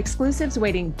patron exclusives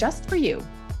waiting just for you.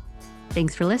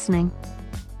 Thanks for listening.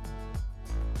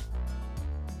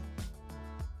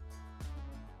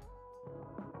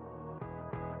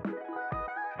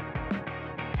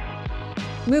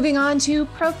 Moving on to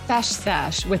Profesh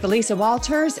Sesh with Elisa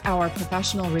Walters, our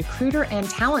professional recruiter and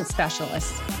talent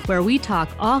specialist, where we talk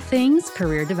all things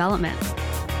career development.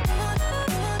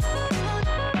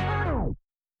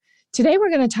 Today, we're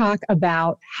going to talk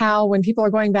about how when people are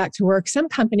going back to work, some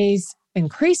companies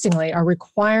increasingly are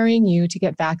requiring you to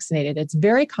get vaccinated. It's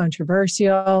very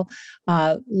controversial,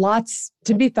 lots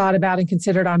to be thought about and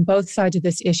considered on both sides of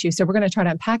this issue. So we're going to try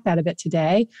to unpack that a bit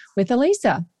today with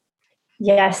Elisa.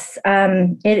 Yes,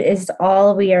 it is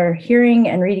all we are hearing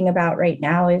and reading about right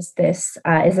now is this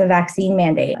is a vaccine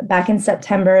mandate. Back in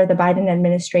September, the Biden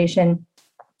administration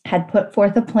had put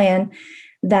forth a plan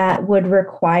that would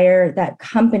require that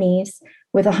companies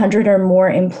with 100 or more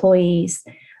employees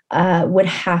would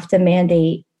have to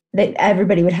mandate that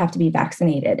everybody would have to be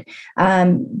vaccinated,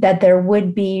 that there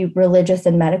would be religious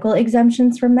and medical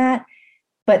exemptions from that,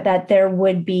 but that there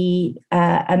would be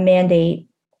a mandate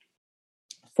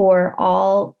for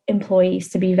all employees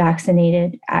to be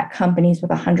vaccinated at companies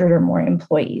with 100 or more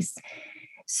employees.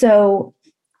 So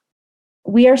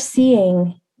we are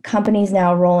seeing companies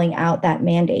now rolling out that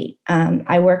mandate.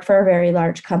 I work for a very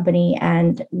large company,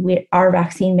 and our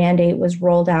vaccine mandate was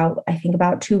rolled out, I think,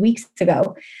 about 2 weeks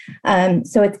ago.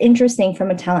 So it's interesting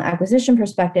from a talent acquisition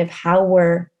perspective how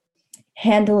we're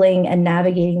handling and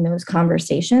navigating those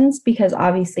conversations, because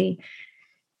obviously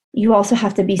you also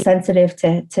have to be sensitive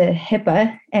to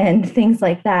HIPAA and things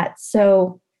like that.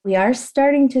 So we are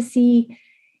starting to see,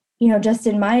 just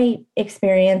in my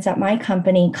experience at my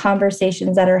company,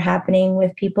 conversations that are happening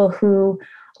with people who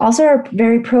also are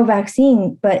very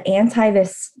pro-vaccine, but anti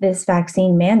this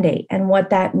vaccine mandate, and what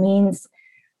that means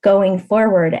going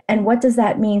forward. And what does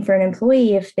that mean for an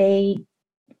employee if they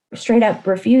straight up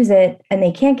refuse it and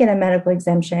they can't get a medical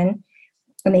exemption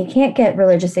and they can't get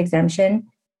religious exemption?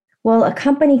 Well, a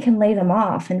company can lay them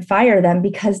off and fire them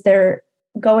because they're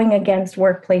going against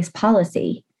workplace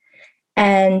policy.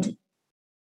 And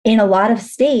in a lot of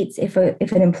states, if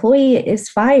an employee is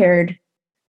fired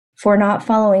for not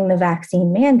following the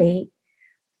vaccine mandate,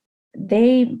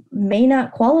 they may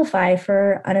not qualify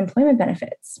for unemployment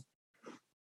benefits.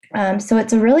 So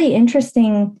it's a really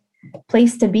interesting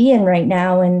place to be in right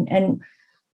now, and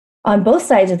on both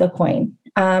sides of the coin.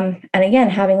 And again,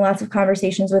 having lots of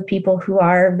conversations with people who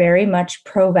are very much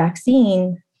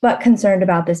pro-vaccine, but concerned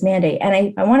about this mandate.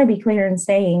 And I want to be clear in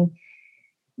saying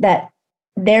that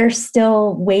they're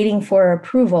still waiting for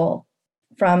approval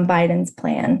from Biden's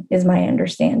plan, is my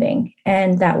understanding,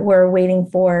 and that we're waiting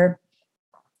for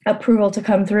approval to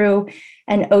come through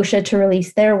and OSHA to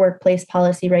release their workplace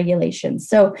policy regulations.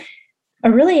 So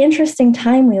a really interesting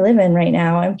time we live in right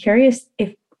now. I'm curious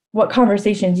what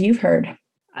conversations you've heard.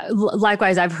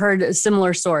 Likewise, I've heard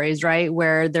similar stories, right,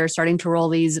 where they're starting to roll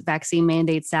these vaccine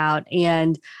mandates out,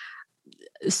 and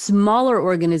smaller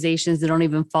organizations that don't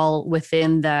even fall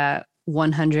within the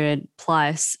 100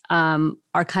 plus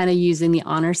are kind of using the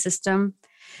honor system.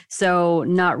 So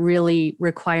not really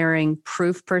requiring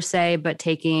proof per se, but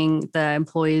taking the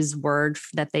employee's word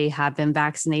that they have been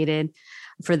vaccinated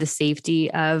for the safety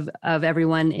of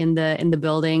everyone in the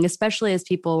building, especially as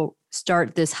people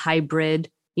start this hybrid,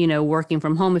 working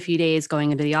from home a few days,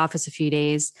 going into the office a few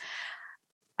days.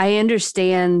 I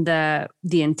understand the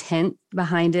intent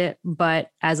behind it, but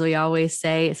as we always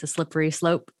say, it's a slippery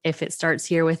slope. If it starts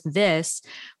here with this,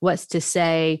 what's to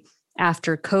say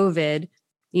after COVID,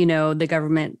 the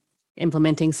government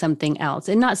implementing something else?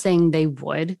 And not saying they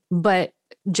would, but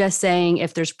just saying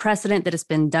if there's precedent that it's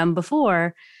been done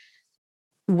before,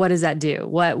 what does that do?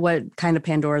 What kind of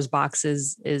Pandora's box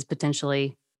is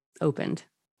potentially opened?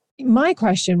 My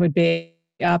question would be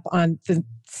up on the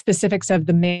specifics of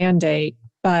the mandate,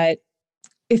 but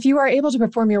if you are able to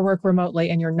perform your work remotely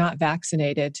and you're not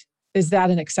vaccinated, is that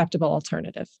an acceptable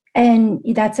alternative? And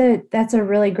that's a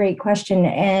really great question.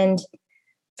 And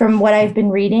from what I've been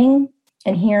reading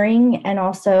and hearing, and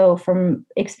also from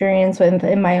experience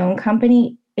in my own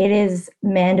company, it is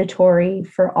mandatory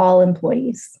for all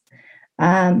employees.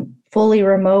 Fully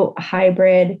remote,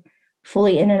 hybrid,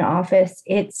 fully in an office,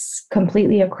 it's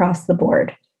completely across the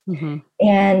board. Mm-hmm.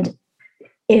 And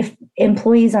if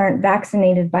employees aren't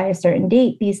vaccinated by a certain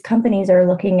date, these companies are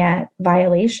looking at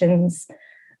violations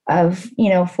of,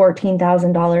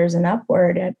 $14,000 and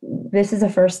upward. This is the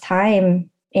first time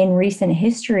in recent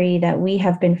history that we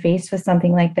have been faced with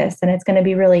something like this. And it's going to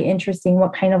be really interesting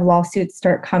what kind of lawsuits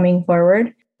start coming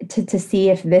forward to see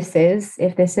if this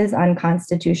is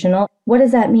unconstitutional. What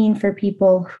does that mean for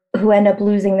people who end up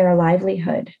losing their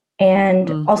livelihood?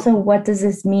 And also, what does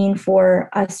this mean for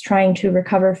us trying to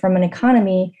recover from an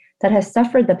economy that has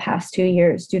suffered the past 2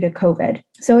 years due to COVID?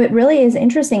 So it really is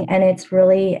interesting, and it's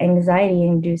really anxiety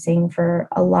inducing for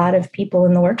a lot of people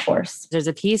in the workforce. There's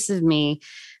a piece of me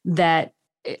that,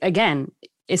 again,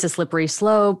 it's a slippery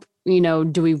slope. Do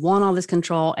we want all this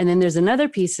control? And then there's another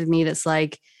piece of me that's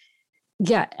like,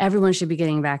 yeah, everyone should be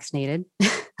getting vaccinated.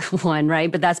 One,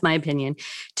 right? But that's my opinion.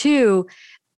 Two,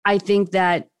 I think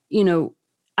that,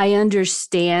 I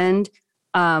understand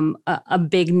a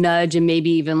big nudge and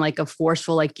maybe even like a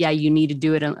forceful, like, yeah, you need to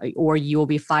do it or you will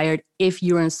be fired if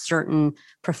you're in certain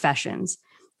professions.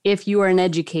 If you are an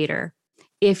educator,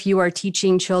 if you are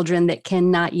teaching children that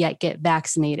cannot yet get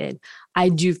vaccinated, I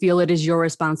do feel it is your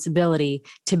responsibility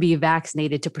to be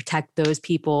vaccinated to protect those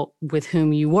people with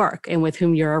whom you work and with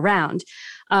whom you're around.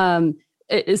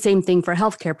 Same thing for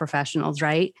healthcare professionals,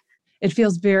 right? It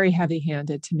feels very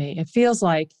heavy-handed to me. It feels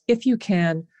like if you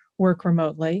can work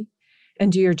remotely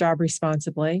and do your job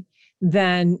responsibly,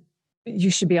 then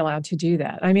you should be allowed to do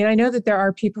that. I mean, I know that there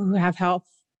are people who have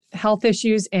health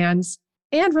issues and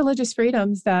religious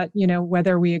freedoms that,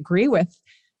 whether we agree with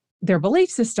their belief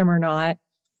system or not,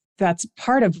 that's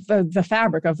part of the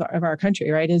fabric of our country,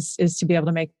 right? Is to be able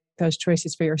to make those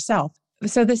choices for yourself.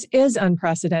 So this is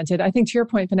unprecedented. I think to your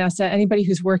point, Vanessa, anybody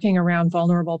who's working around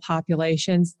vulnerable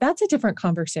populations, that's a different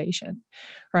conversation,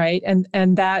 right?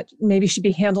 And that maybe should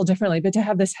be handled differently. But to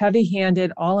have this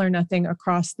heavy-handed all or nothing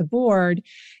across the board,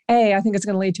 I think it's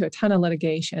going to lead to a ton of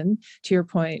litigation, to your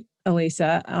point,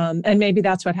 Elisa. And maybe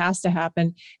that's what has to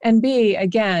happen. And B,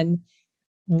 again,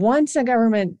 once a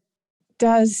government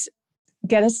does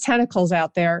get its tentacles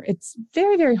out there, it's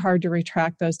very, very hard to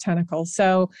retract those tentacles.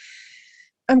 So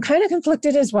I'm kind of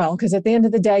conflicted as well, because at the end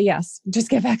of the day, yes, just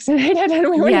get vaccinated and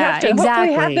we have to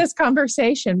hopefully have this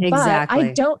conversation. Exactly. But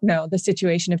I don't know the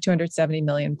situation of 270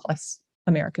 million plus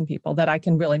American people that I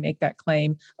can really make that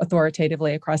claim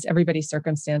authoritatively across everybody's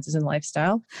circumstances and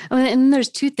lifestyle. And there's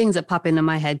two things that pop into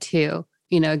my head too.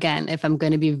 Again, if I'm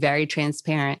going to be very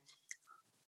transparent,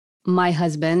 my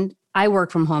husband, I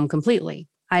work from home completely.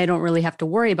 I don't really have to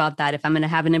worry about that. If I'm going to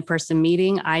have an in-person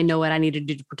meeting, I know what I need to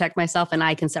do to protect myself, and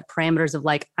I can set parameters of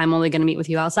like, I'm only going to meet with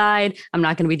you outside. I'm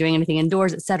not going to be doing anything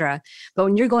indoors, et cetera. But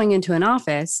when you're going into an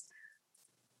office,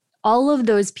 all of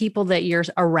those people that you're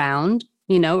around,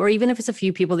 or even if it's a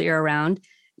few people that you're around,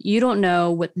 you don't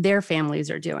know what their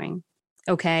families are doing.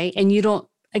 Okay. And you don't,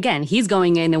 again, he's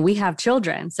going in and we have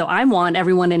children. So I want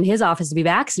everyone in his office to be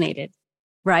vaccinated.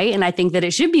 Right. And I think that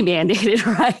it should be mandated.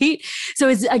 Right. So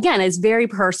it's very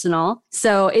personal.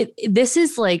 So this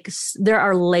is like, there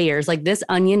are layers, like this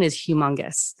onion is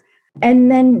humongous.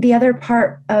 And then the other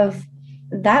part of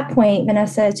that point,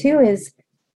 Vanessa, too, is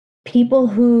people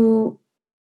who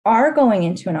are going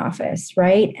into an office,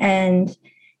 right? And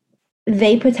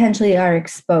they potentially are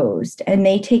exposed and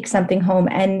they take something home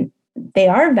and they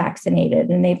are vaccinated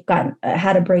and they've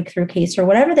had a breakthrough case or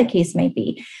whatever the case might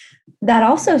be. That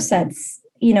also sets,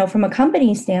 from a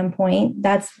company standpoint,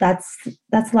 that's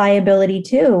liability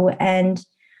too. And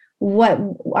what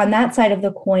on that side of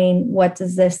the coin, what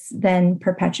does this then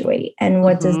perpetuate? And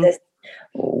what does this,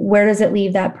 where does it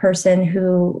leave that person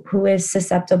who is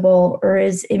susceptible or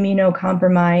is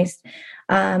immunocompromised,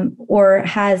 or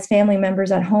has family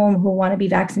members at home who want to be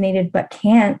vaccinated but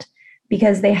can't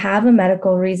because they have a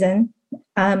medical reason?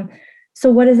 So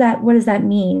what does that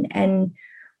mean? And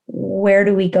where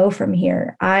do we go from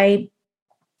here? I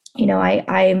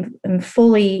am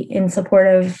fully in support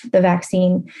of the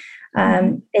vaccine.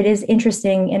 It is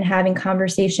interesting in having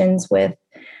conversations with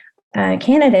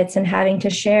candidates and having to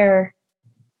share,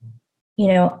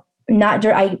 I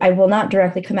will not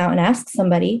directly come out and ask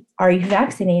somebody, are you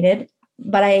vaccinated?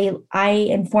 But I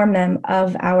inform them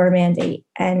of our mandate.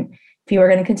 And if you are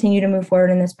going to continue to move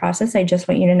forward in this process, I just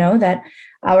want you to know that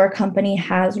our company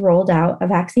has rolled out a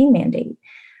vaccine mandate.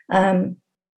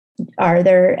 Are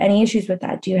there any issues with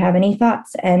that? Do you have any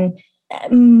thoughts? And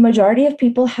majority of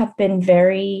people have been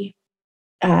very,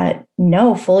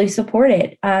 fully support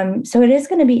it. So it is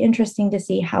going to be interesting to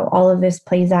see how all of this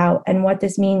plays out and what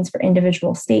this means for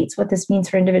individual states, what this means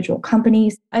for individual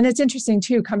companies. And it's interesting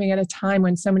too, coming at a time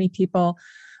when so many people,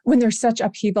 when there's such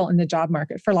upheaval in the job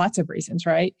market for lots of reasons,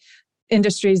 right?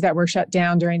 Industries that were shut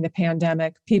down during the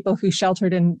pandemic, people who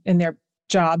sheltered in their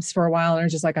jobs for a while and are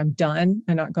just like, I'm done,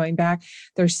 I'm not going back.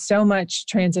 There's so much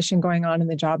transition going on in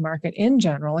the job market in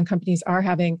general, and companies are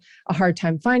having a hard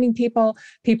time finding people.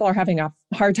 People are having a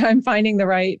hard time finding the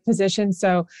right position.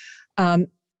 So, and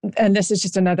this is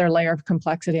just another layer of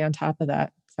complexity on top of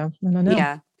that. So I don't know.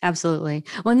 Yeah, absolutely.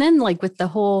 Well, and then like with the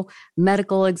whole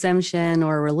medical exemption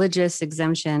or religious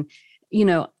exemption,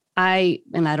 I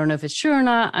don't know if it's true or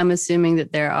not. I'm assuming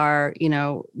that there are,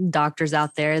 doctors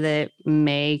out there that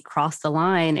may cross the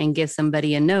line and give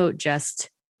somebody a note just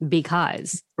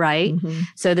because, right? Mm-hmm.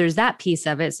 So there's that piece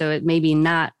of it. So it maybe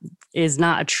is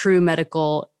not a true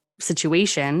medical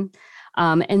situation.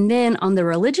 And then on the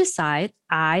religious side,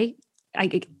 how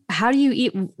do you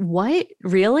eat? What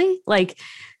really? Like,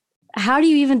 how do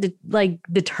you even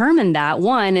determine that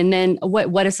one? And then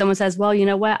what if someone says, well, you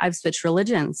know what, I've switched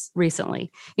religions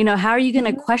recently, how are you going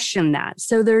to question that?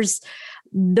 So there's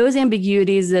those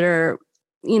ambiguities that are,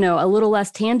 a little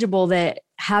less tangible. That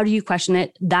how do you question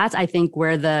it? That's, I think,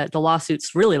 where the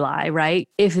lawsuits really lie, right?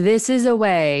 If this is a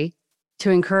way to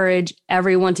encourage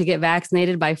everyone to get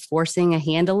vaccinated by forcing a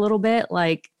hand a little bit,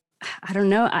 like, I don't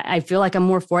know, I feel like I'm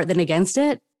more for it than against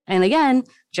it. And again,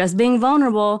 just being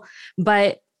vulnerable,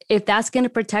 but if that's going to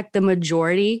protect the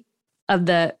majority of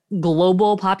the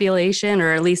global population,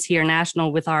 or at least here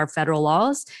national with our federal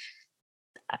laws,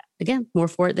 again, more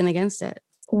for it than against it.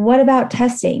 What about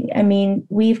testing? I mean,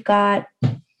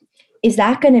 is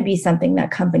that going to be something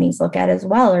that companies look at as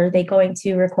well? Are they going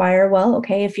to require, well,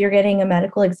 okay, if you're getting a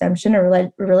medical exemption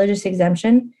or religious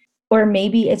exemption, or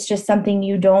maybe it's just something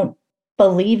you don't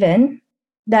believe in,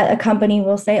 that a company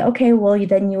will say, okay, well,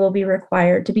 then you will be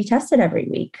required to be tested every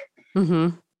week. Mm-hmm.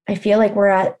 I feel like we're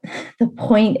at the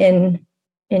point in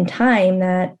time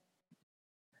that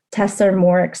tests are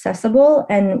more accessible,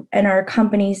 and are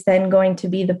companies then going to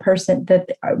be the person that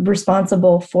are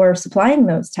responsible for supplying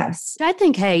those tests? I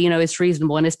think, hey, it's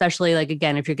reasonable. And especially like,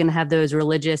 again, if you're going to have those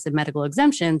religious and medical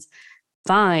exemptions,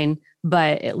 fine,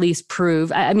 but at least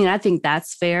prove. I think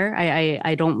that's fair.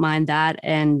 I don't mind that.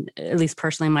 And at least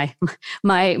personally,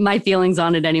 my feelings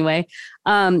on it anyway.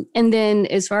 And then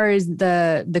as far as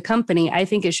the company, I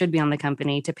think it should be on the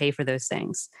company to pay for those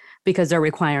things because they're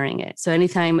requiring it. So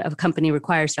anytime a company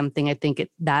requires something, I think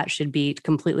that should be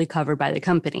completely covered by the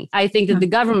company. I think that the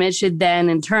government should then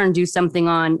in turn do something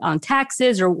on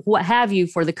taxes or what have you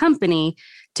for the company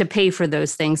to pay for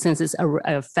those things, since it's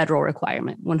a federal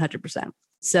requirement, 100%.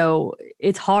 So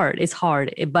it's hard. It's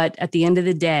hard. But at the end of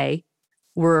the day,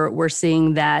 we're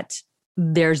seeing that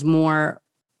there's more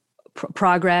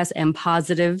progress and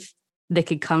positive that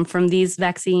could come from these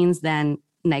vaccines than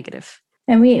negative.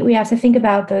 And we have to think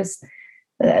about those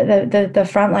the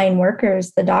frontline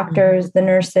workers, the doctors, the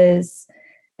nurses,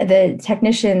 the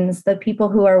technicians, the people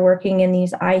who are working in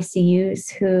these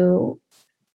ICUs who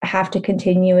have to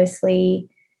continuously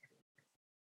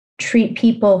treat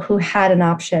people who had an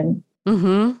option.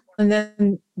 Mm-hmm. And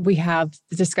then we have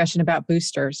the discussion about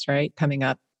boosters, right, coming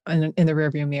up in the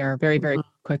rearview mirror very, very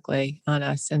quickly on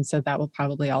us. And so that will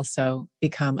probably also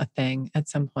become a thing at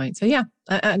some point. So yeah,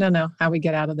 I don't know how we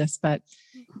get out of this, but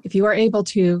if you are able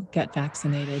to, get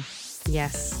vaccinated.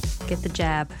 Yes, get the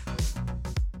jab.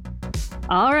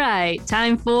 All right,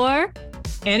 time for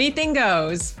Anything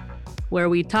Goes, where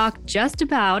we talk just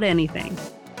about anything.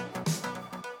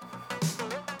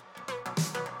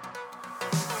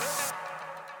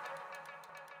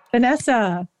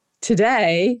 Vanessa,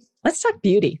 today, let's talk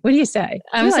beauty. What do you say?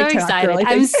 I'm so excited.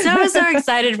 I'm so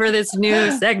excited for this new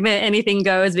segment, Anything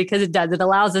Goes, because it does. It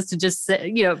allows us to just,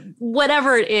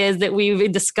 whatever it is that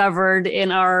we've discovered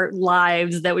in our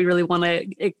lives that we really want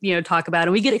to, talk about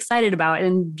and we get excited about.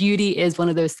 And beauty is one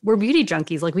of those. We're beauty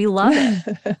junkies. Like, we love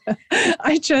it.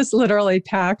 I just literally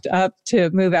packed up to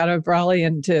move out of Raleigh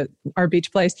into our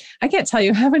beach place. I can't tell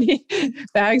you how many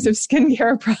bags of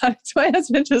skincare products. My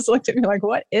husband just looked at me like,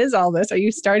 what is all this? Are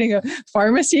you starting a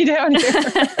pharmacy down here?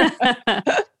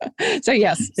 So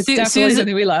yes, it's definitely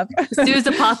something we love. Sue's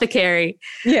Apothecary.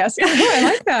 Yes. Oh, I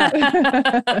like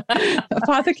that.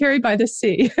 Apothecary by the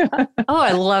sea. Oh,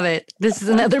 I love it. This is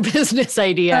another business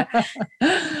idea.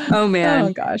 Oh, man.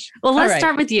 Oh, gosh. Well, let's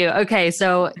start with you. Okay.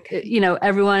 So,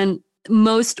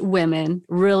 most women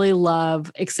really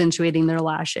love accentuating their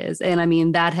lashes. And I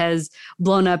mean, that has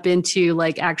blown up into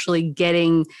like actually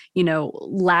getting,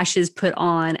 lashes put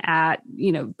on at,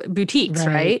 boutiques,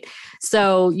 right?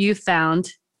 So you found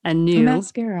a new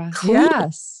mascara. Clean.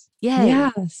 Yes. Yay.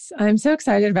 Yes. I'm so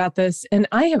excited about this. And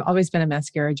I have always been a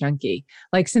mascara junkie.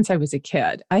 Like since I was a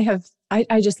kid,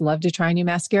 I just love to try new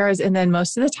mascaras. And then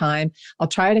most of the time I'll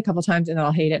try it a couple times and then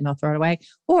I'll hate it and I'll throw it away.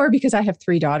 Or because I have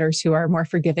 3 daughters who are more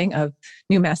forgiving of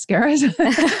new mascaras,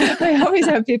 I always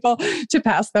have people to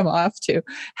pass them off to.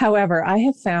 However, I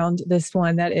have found this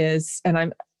one that is, and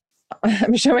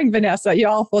I'm showing Vanessa,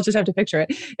 y'all will just have to picture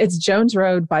it. It's Jones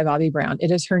Road by Bobbi Brown. It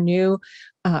is her new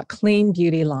clean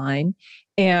beauty line.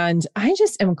 And I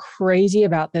just am crazy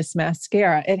about this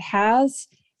mascara. It has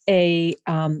a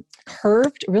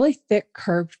really thick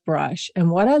curved brush.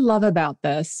 And what I love about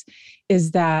this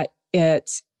is that it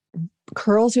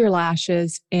curls your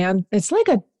lashes and it's like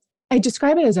I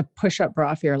describe it as a push-up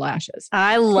bra for your lashes.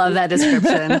 I love that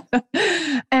description.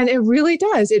 And it really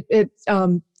does.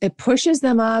 It pushes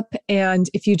them up. And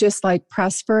if you just like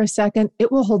press for a second,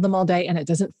 it will hold them all day and it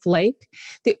doesn't flake.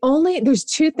 There's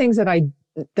 2 things that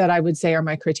I would say are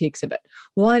my critiques of it.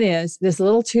 One is this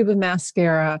little tube of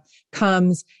mascara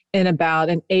comes in about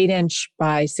an 8-inch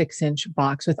by 6-inch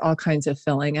box with all kinds of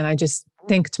filling. And I just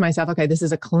think to myself, okay, this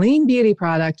is a clean beauty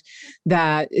product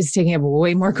that is taking up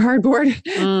way more cardboard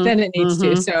than it needs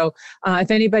to. So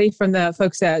if anybody from the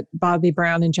folks at Bobbi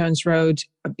Brown and Jones Road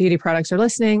Beauty Products are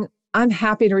listening, I'm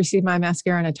happy to receive my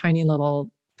mascara in a tiny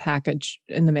little package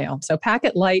in the mail. So pack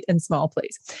it light and small,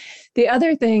 please. The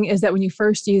other thing is that when you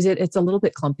first use it, it's a little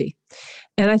bit clumpy.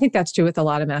 And I think that's true with a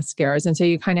lot of mascaras. And so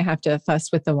you kind of have to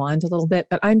fuss with the wand a little bit.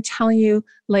 But I'm telling you,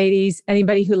 ladies,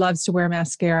 anybody who loves to wear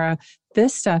mascara,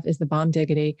 this stuff is the bomb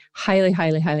diggity. Highly,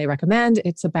 highly, highly recommend.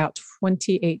 It's about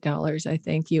 $28, I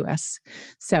think, US.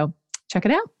 So check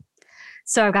it out.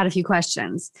 So I've got a few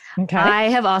questions. Okay. I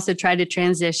have also tried to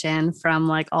transition from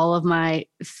like all of my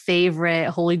favorite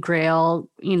holy grail,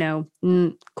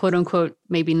 quote unquote,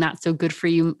 maybe not so good for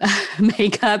you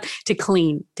makeup to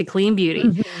clean beauty.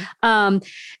 Mm-hmm.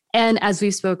 And as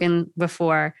we've spoken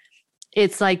before,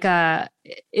 it's like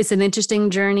it's an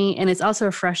interesting journey and it's also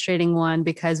a frustrating one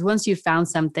because once you've found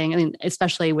something, I mean,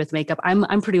 especially with makeup,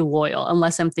 I'm pretty loyal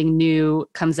unless something new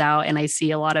comes out and I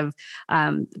see a lot of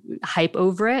hype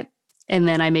over it. And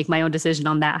then I make my own decision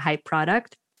on that hype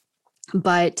product.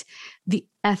 But the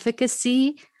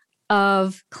efficacy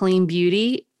of clean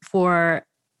beauty for,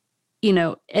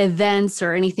 events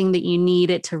or anything that you need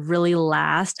it to really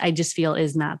last, I just feel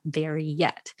is not there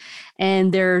yet.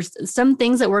 And there's some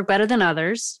things that work better than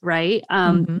others, right?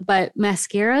 But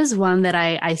mascara is one that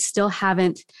I still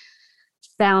haven't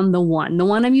found the one. The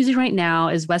one I'm using right now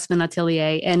is Westman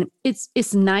Atelier, and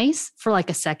it's nice for like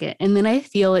a second, and then I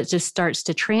feel it just starts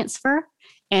to transfer,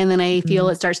 and then I feel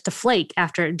it starts to flake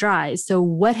after it dries. So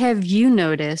what have you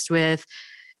noticed with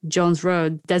Jones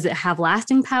Road, does it have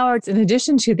lasting power? In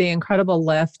addition to the incredible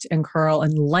lift and curl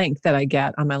and length that I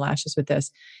get on my lashes with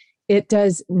this, it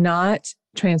does not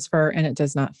transfer and it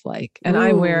does not flake. And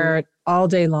I wear it all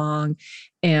day long.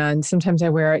 And sometimes I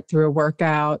wear it through a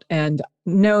workout and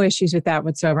no issues with that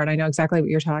whatsoever. And I know exactly what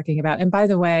you're talking about. And by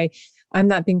the way, I'm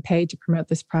not being paid to promote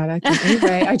this product in any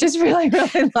way. I just really,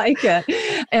 really like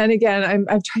it. And again,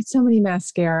 I've tried so many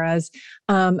mascaras.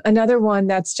 Another one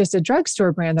that's just a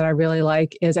drugstore brand that I really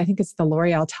like is, I think it's the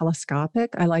L'Oreal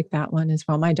Telescopic. I like that one as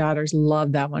well. My daughters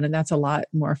love that one. And that's a lot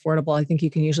more affordable. I think you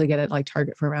can usually get it like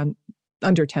Target for around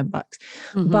under $10.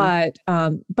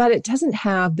 But it doesn't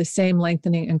have the same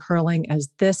lengthening and curling as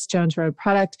this Jones Road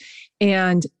product.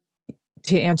 And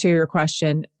to answer your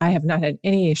question, I have not had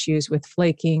any issues with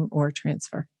flaking or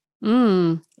transfer.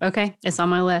 Okay. It's on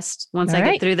my list. Once I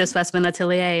get through this Westman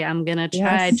Atelier, I'm going to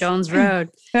try Jones Road.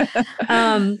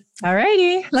 All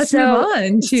righty. Let's move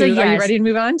on to, are you ready to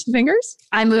move on to fingers?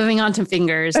 I'm moving on to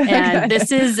fingers. And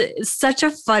this is such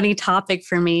a funny topic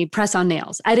for me, press-on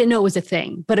nails. I didn't know it was a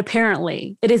thing, but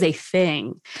apparently it is a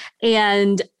thing.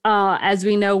 And as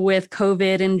we know with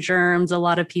COVID and germs, a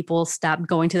lot of people stopped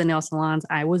going to the nail salons.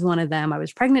 I was one of them. I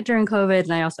was pregnant during COVID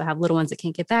and I also have little ones that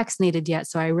can't get vaccinated yet.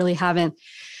 So I really haven't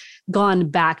gone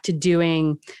back to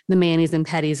doing the manis and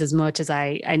pedis as much as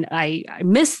I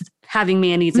miss having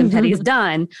manis and pedis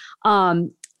done.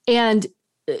 And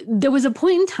there was a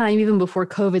point in time, even before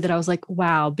COVID, that I was like,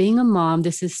 wow, being a mom,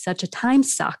 this is such a time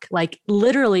suck. Like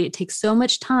literally it takes so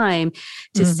much time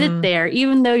to sit there,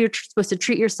 even though you're supposed to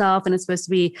treat yourself and it's supposed to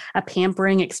be a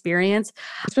pampering experience.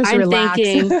 I'm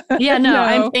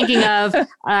thinking of,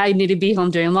 I need to be home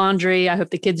doing laundry. I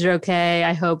hope the kids are okay.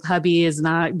 I hope hubby is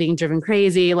not being driven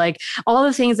crazy. Like all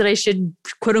the things that I should,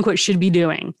 quote unquote, should be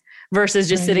doing versus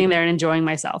just sitting there and enjoying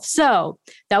myself. So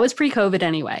that was pre-COVID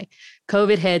anyway.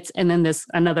 COVID hits and then this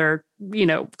another,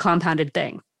 compounded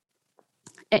thing.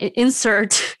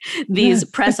 Insert these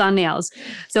press-on nails.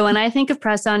 So when I think of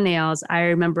press-on nails, I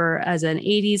remember as an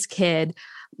 80s kid,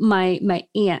 my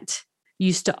aunt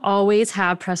used to always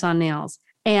have press-on nails.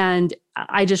 And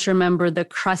I just remember the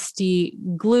crusty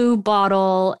glue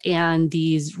bottle and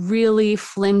these really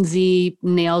flimsy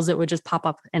nails that would just pop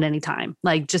up at any time.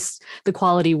 Like just the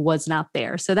quality was not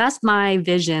there. So that's my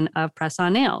vision of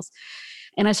press-on nails.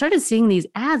 And I started seeing these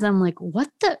ads. I'm like,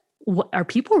 what are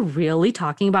people really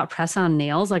talking about press-on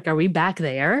nails? Like, are we back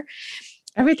there?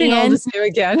 Everything old is new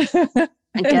again.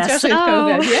 I guess so.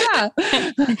 COVID.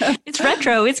 Yeah. It's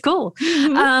retro. It's cool.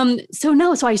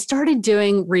 So I started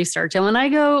doing research. And when I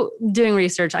go doing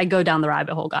research, I go down the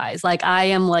rabbit hole, guys. Like I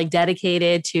am like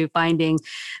dedicated to finding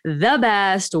the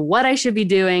best, what I should be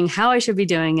doing, how I should be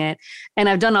doing it. And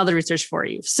I've done all the research for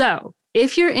you. So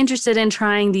if you're interested in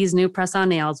trying these new press-on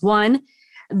nails, one,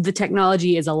 the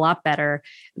technology is a lot better.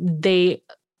 They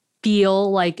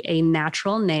feel like a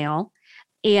natural nail.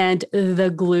 And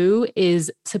the glue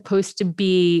is supposed to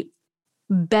be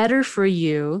better for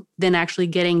you than actually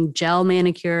getting gel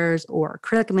manicures or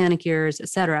acrylic manicures,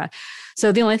 etc.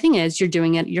 So the only thing is you're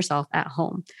doing it yourself at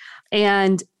home.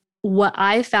 And what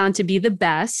I found to be the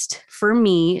best for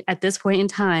me at this point in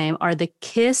time are the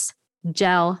Kiss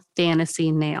Gel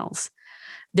Fantasy Nails.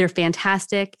 They're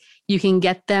fantastic. You can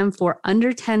get them for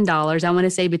under $10. I want to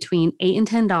say between $8 and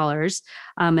 $10.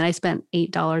 And I spent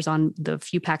 $8 on the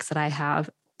few packs that I have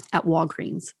at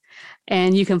Walgreens.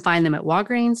 And you can find them at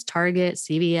Walgreens, Target,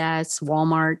 CVS,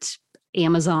 Walmart,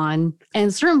 Amazon.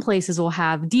 And certain places will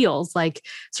have deals, like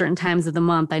certain times of the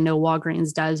month. I know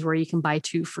Walgreens does where you can buy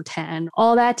 2 for $10.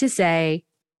 All that to say,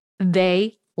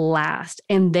 they last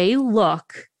and they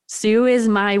look, Sue is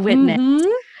my witness,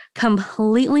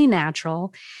 completely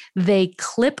natural. They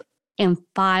clip and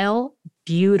file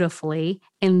beautifully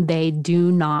and they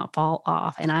do not fall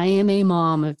off. And I am a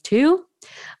mom of 2.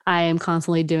 I am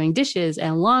constantly doing dishes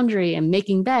and laundry and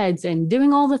making beds and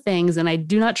doing all the things. And I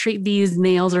do not treat these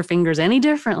nails or fingers any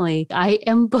differently. I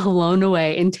am blown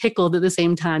away and tickled at the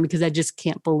same time because I just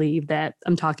can't believe that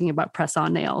I'm talking about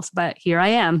press-on nails, but here I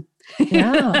am.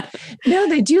 Yeah. No,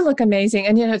 they do look amazing.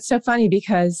 And it's so funny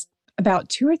because about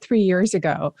 2 or 3 years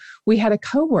ago, we had a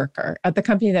coworker at the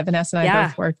company that Vanessa and I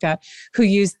both worked at who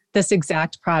used this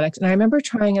exact product. And I remember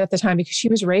trying it at the time because she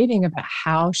was raving about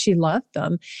how she loved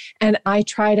them. And I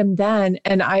tried them then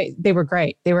and they were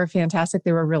great. They were fantastic.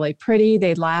 They were really pretty.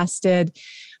 They lasted.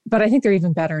 But I think they're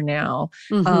even better now.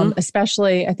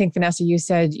 Especially, I think, Vanessa, you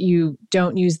said you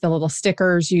don't use the little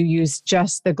stickers, you use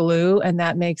just the glue, and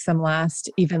that makes them last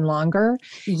even longer.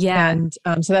 Yeah. And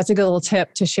so that's a good little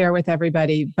tip to share with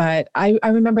everybody. But I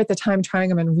remember at the time trying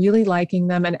them and really liking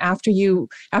them. And after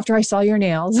I saw your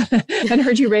nails and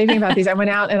heard you raving about these, I went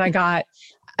out and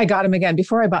I I got them again.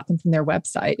 Before I bought them from their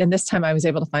website. And this time I was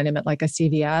able to find them at like a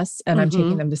CVS, and I'm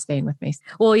taking them to Spain with me.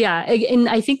 Well, yeah. And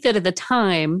I think that at the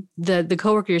time, the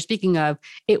coworker you're speaking of,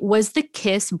 it was the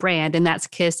Kiss brand, and that's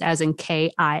Kiss as in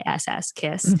KISS,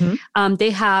 Kiss.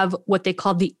 They have what they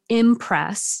call the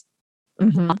Impress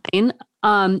line.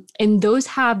 And those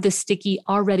have the sticky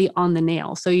already on the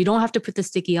nail. So you don't have to put the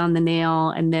sticky on the nail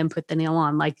and then put the nail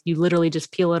on. Like you literally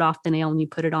just peel it off the nail and you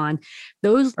put it on.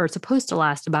 Those are supposed to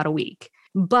last about a week.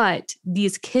 But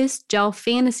these Kiss Gel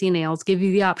Fantasy nails give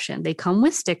you the option. They come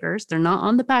with stickers. They're not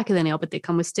on the back of the nail, but they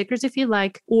come with stickers if you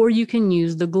like, or you can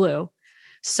use the glue.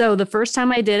 So the first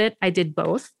time I did it, I did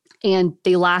both and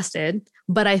they lasted,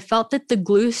 but I felt that the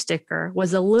glue sticker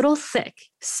was a little thick.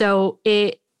 So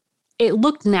it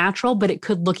looked natural, but it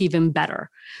could look even better.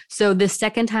 So the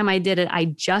second time I did it, I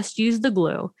just used the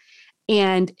glue.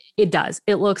 And it does.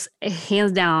 It looks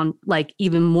hands down like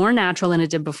even more natural than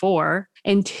it did before.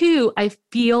 And two, I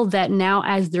feel that now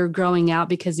as they're growing out,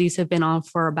 because these have been on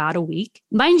for about a week,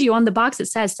 mind you, on the box, it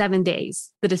says 7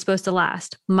 days that it's supposed to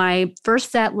last. My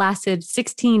first set lasted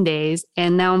 16 days,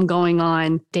 and now I'm going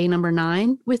on day number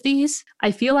 9 with these.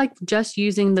 I feel like just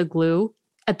using the glue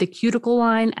at the cuticle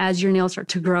line as your nails start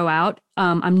to grow out,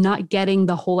 I'm not getting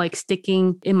the whole like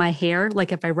sticking in my hair.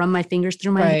 Like if I run my fingers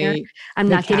through my hair, I'm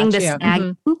not getting the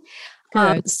snag.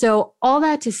 So all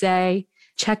that to say,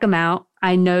 check them out.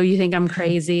 I know you think I'm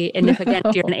crazy. And if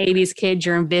you're an 80s kid,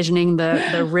 you're envisioning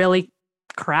the really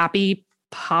crappy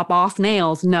pop off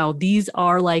nails. No, these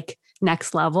are like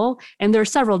next level. And there are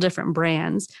several different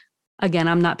brands. Again,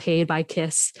 I'm not paid by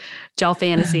Kiss Gel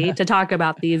Fantasy to talk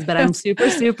about these, but I'm super.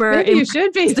 Maybe you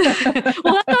should be. Well, that's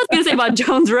what I was going to say about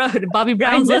Jones Road. Bobby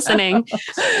Brown's listening.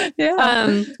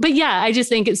 Yeah. But yeah, I just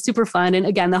think it's super fun. And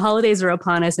again, the holidays are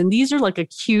upon us, and these are like a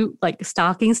cute like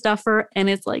stocking stuffer,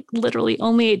 and it's like literally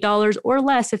only $8 or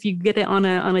less if you get it on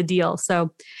a deal.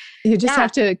 So you just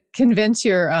have to convince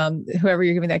your whoever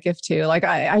you're giving that gift to. Like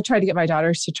I tried to get my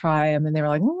daughters to try them, and they were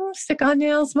like, "Stick on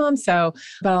nails, Mom." So,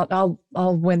 but I'll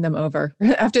win them over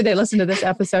after they listen to this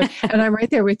episode. And I'm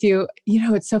right there with you. You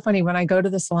know, it's so funny when I go to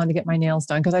the salon to get my nails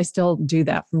done, because I still do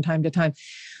that from time to time.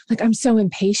 Like I'm so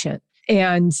impatient,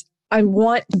 and I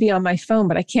want to be on my phone,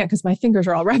 but I can't because my fingers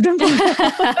are all wrapped in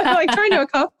I'm like trying to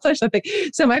accomplish something.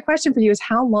 So my question for you is,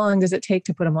 how long does it take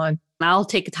to put them on? I'll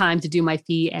take time to do my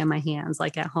feet and my hands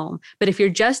like at home. But if you're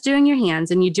just doing your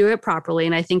hands and you do it properly,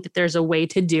 and I think that there's a way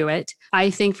to do it, I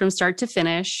think from start to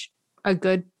finish, a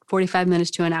good 45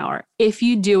 minutes to an hour. If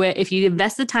you do it, if you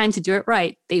invest the time to do it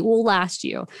right, they will last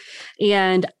you.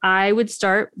 And I would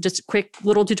start, just a quick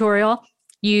little tutorial,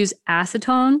 use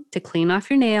acetone to clean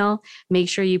off your nail. Make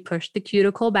sure you push the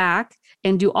cuticle back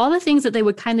and do all the things that they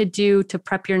would kind of do to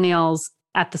prep your nails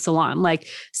at the salon. Like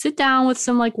sit down with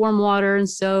some like warm water and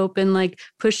soap and like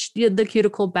push the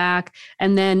cuticle back.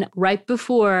 And then right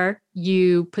before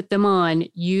you put them on,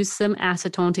 use some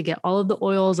acetone to get all of the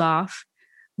oils off,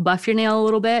 buff your nail a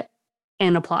little bit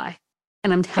and apply.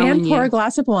 And I'm telling you. And pour a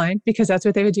glass of wine, because that's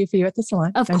what they would do for you at the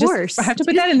salon. Of course. I have to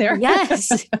put that in there.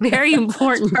 Yes. Very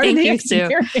important. Thank you, Sue.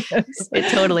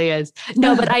 It totally is.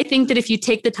 No, but I think that if you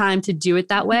take the time to do it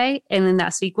that way and in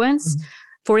that sequence,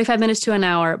 45 minutes to an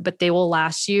hour, but they will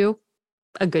last you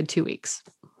a good 2 weeks.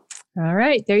 All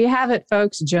right. There you have it,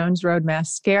 folks. Jones Road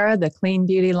Mascara, the clean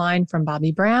beauty line from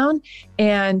Bobbi Brown,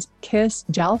 and Kiss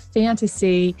Gel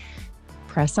Fantasy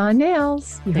press on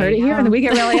nails. You heard it here on the We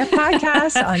Get Real AF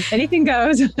podcast on Anything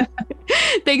Goes.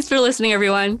 Thanks for listening,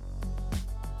 everyone.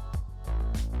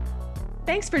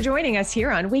 Thanks for joining us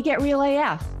here on We Get Real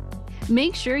AF.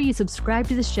 Make sure you subscribe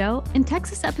to the show and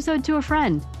text this episode to a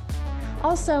friend.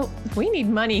 Also, if we need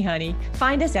money, honey,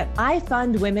 find us at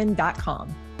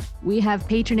ifundwomen.com. We have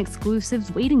patron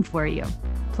exclusives waiting for you.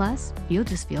 Plus, you'll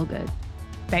just feel good.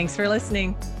 Thanks for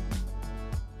listening.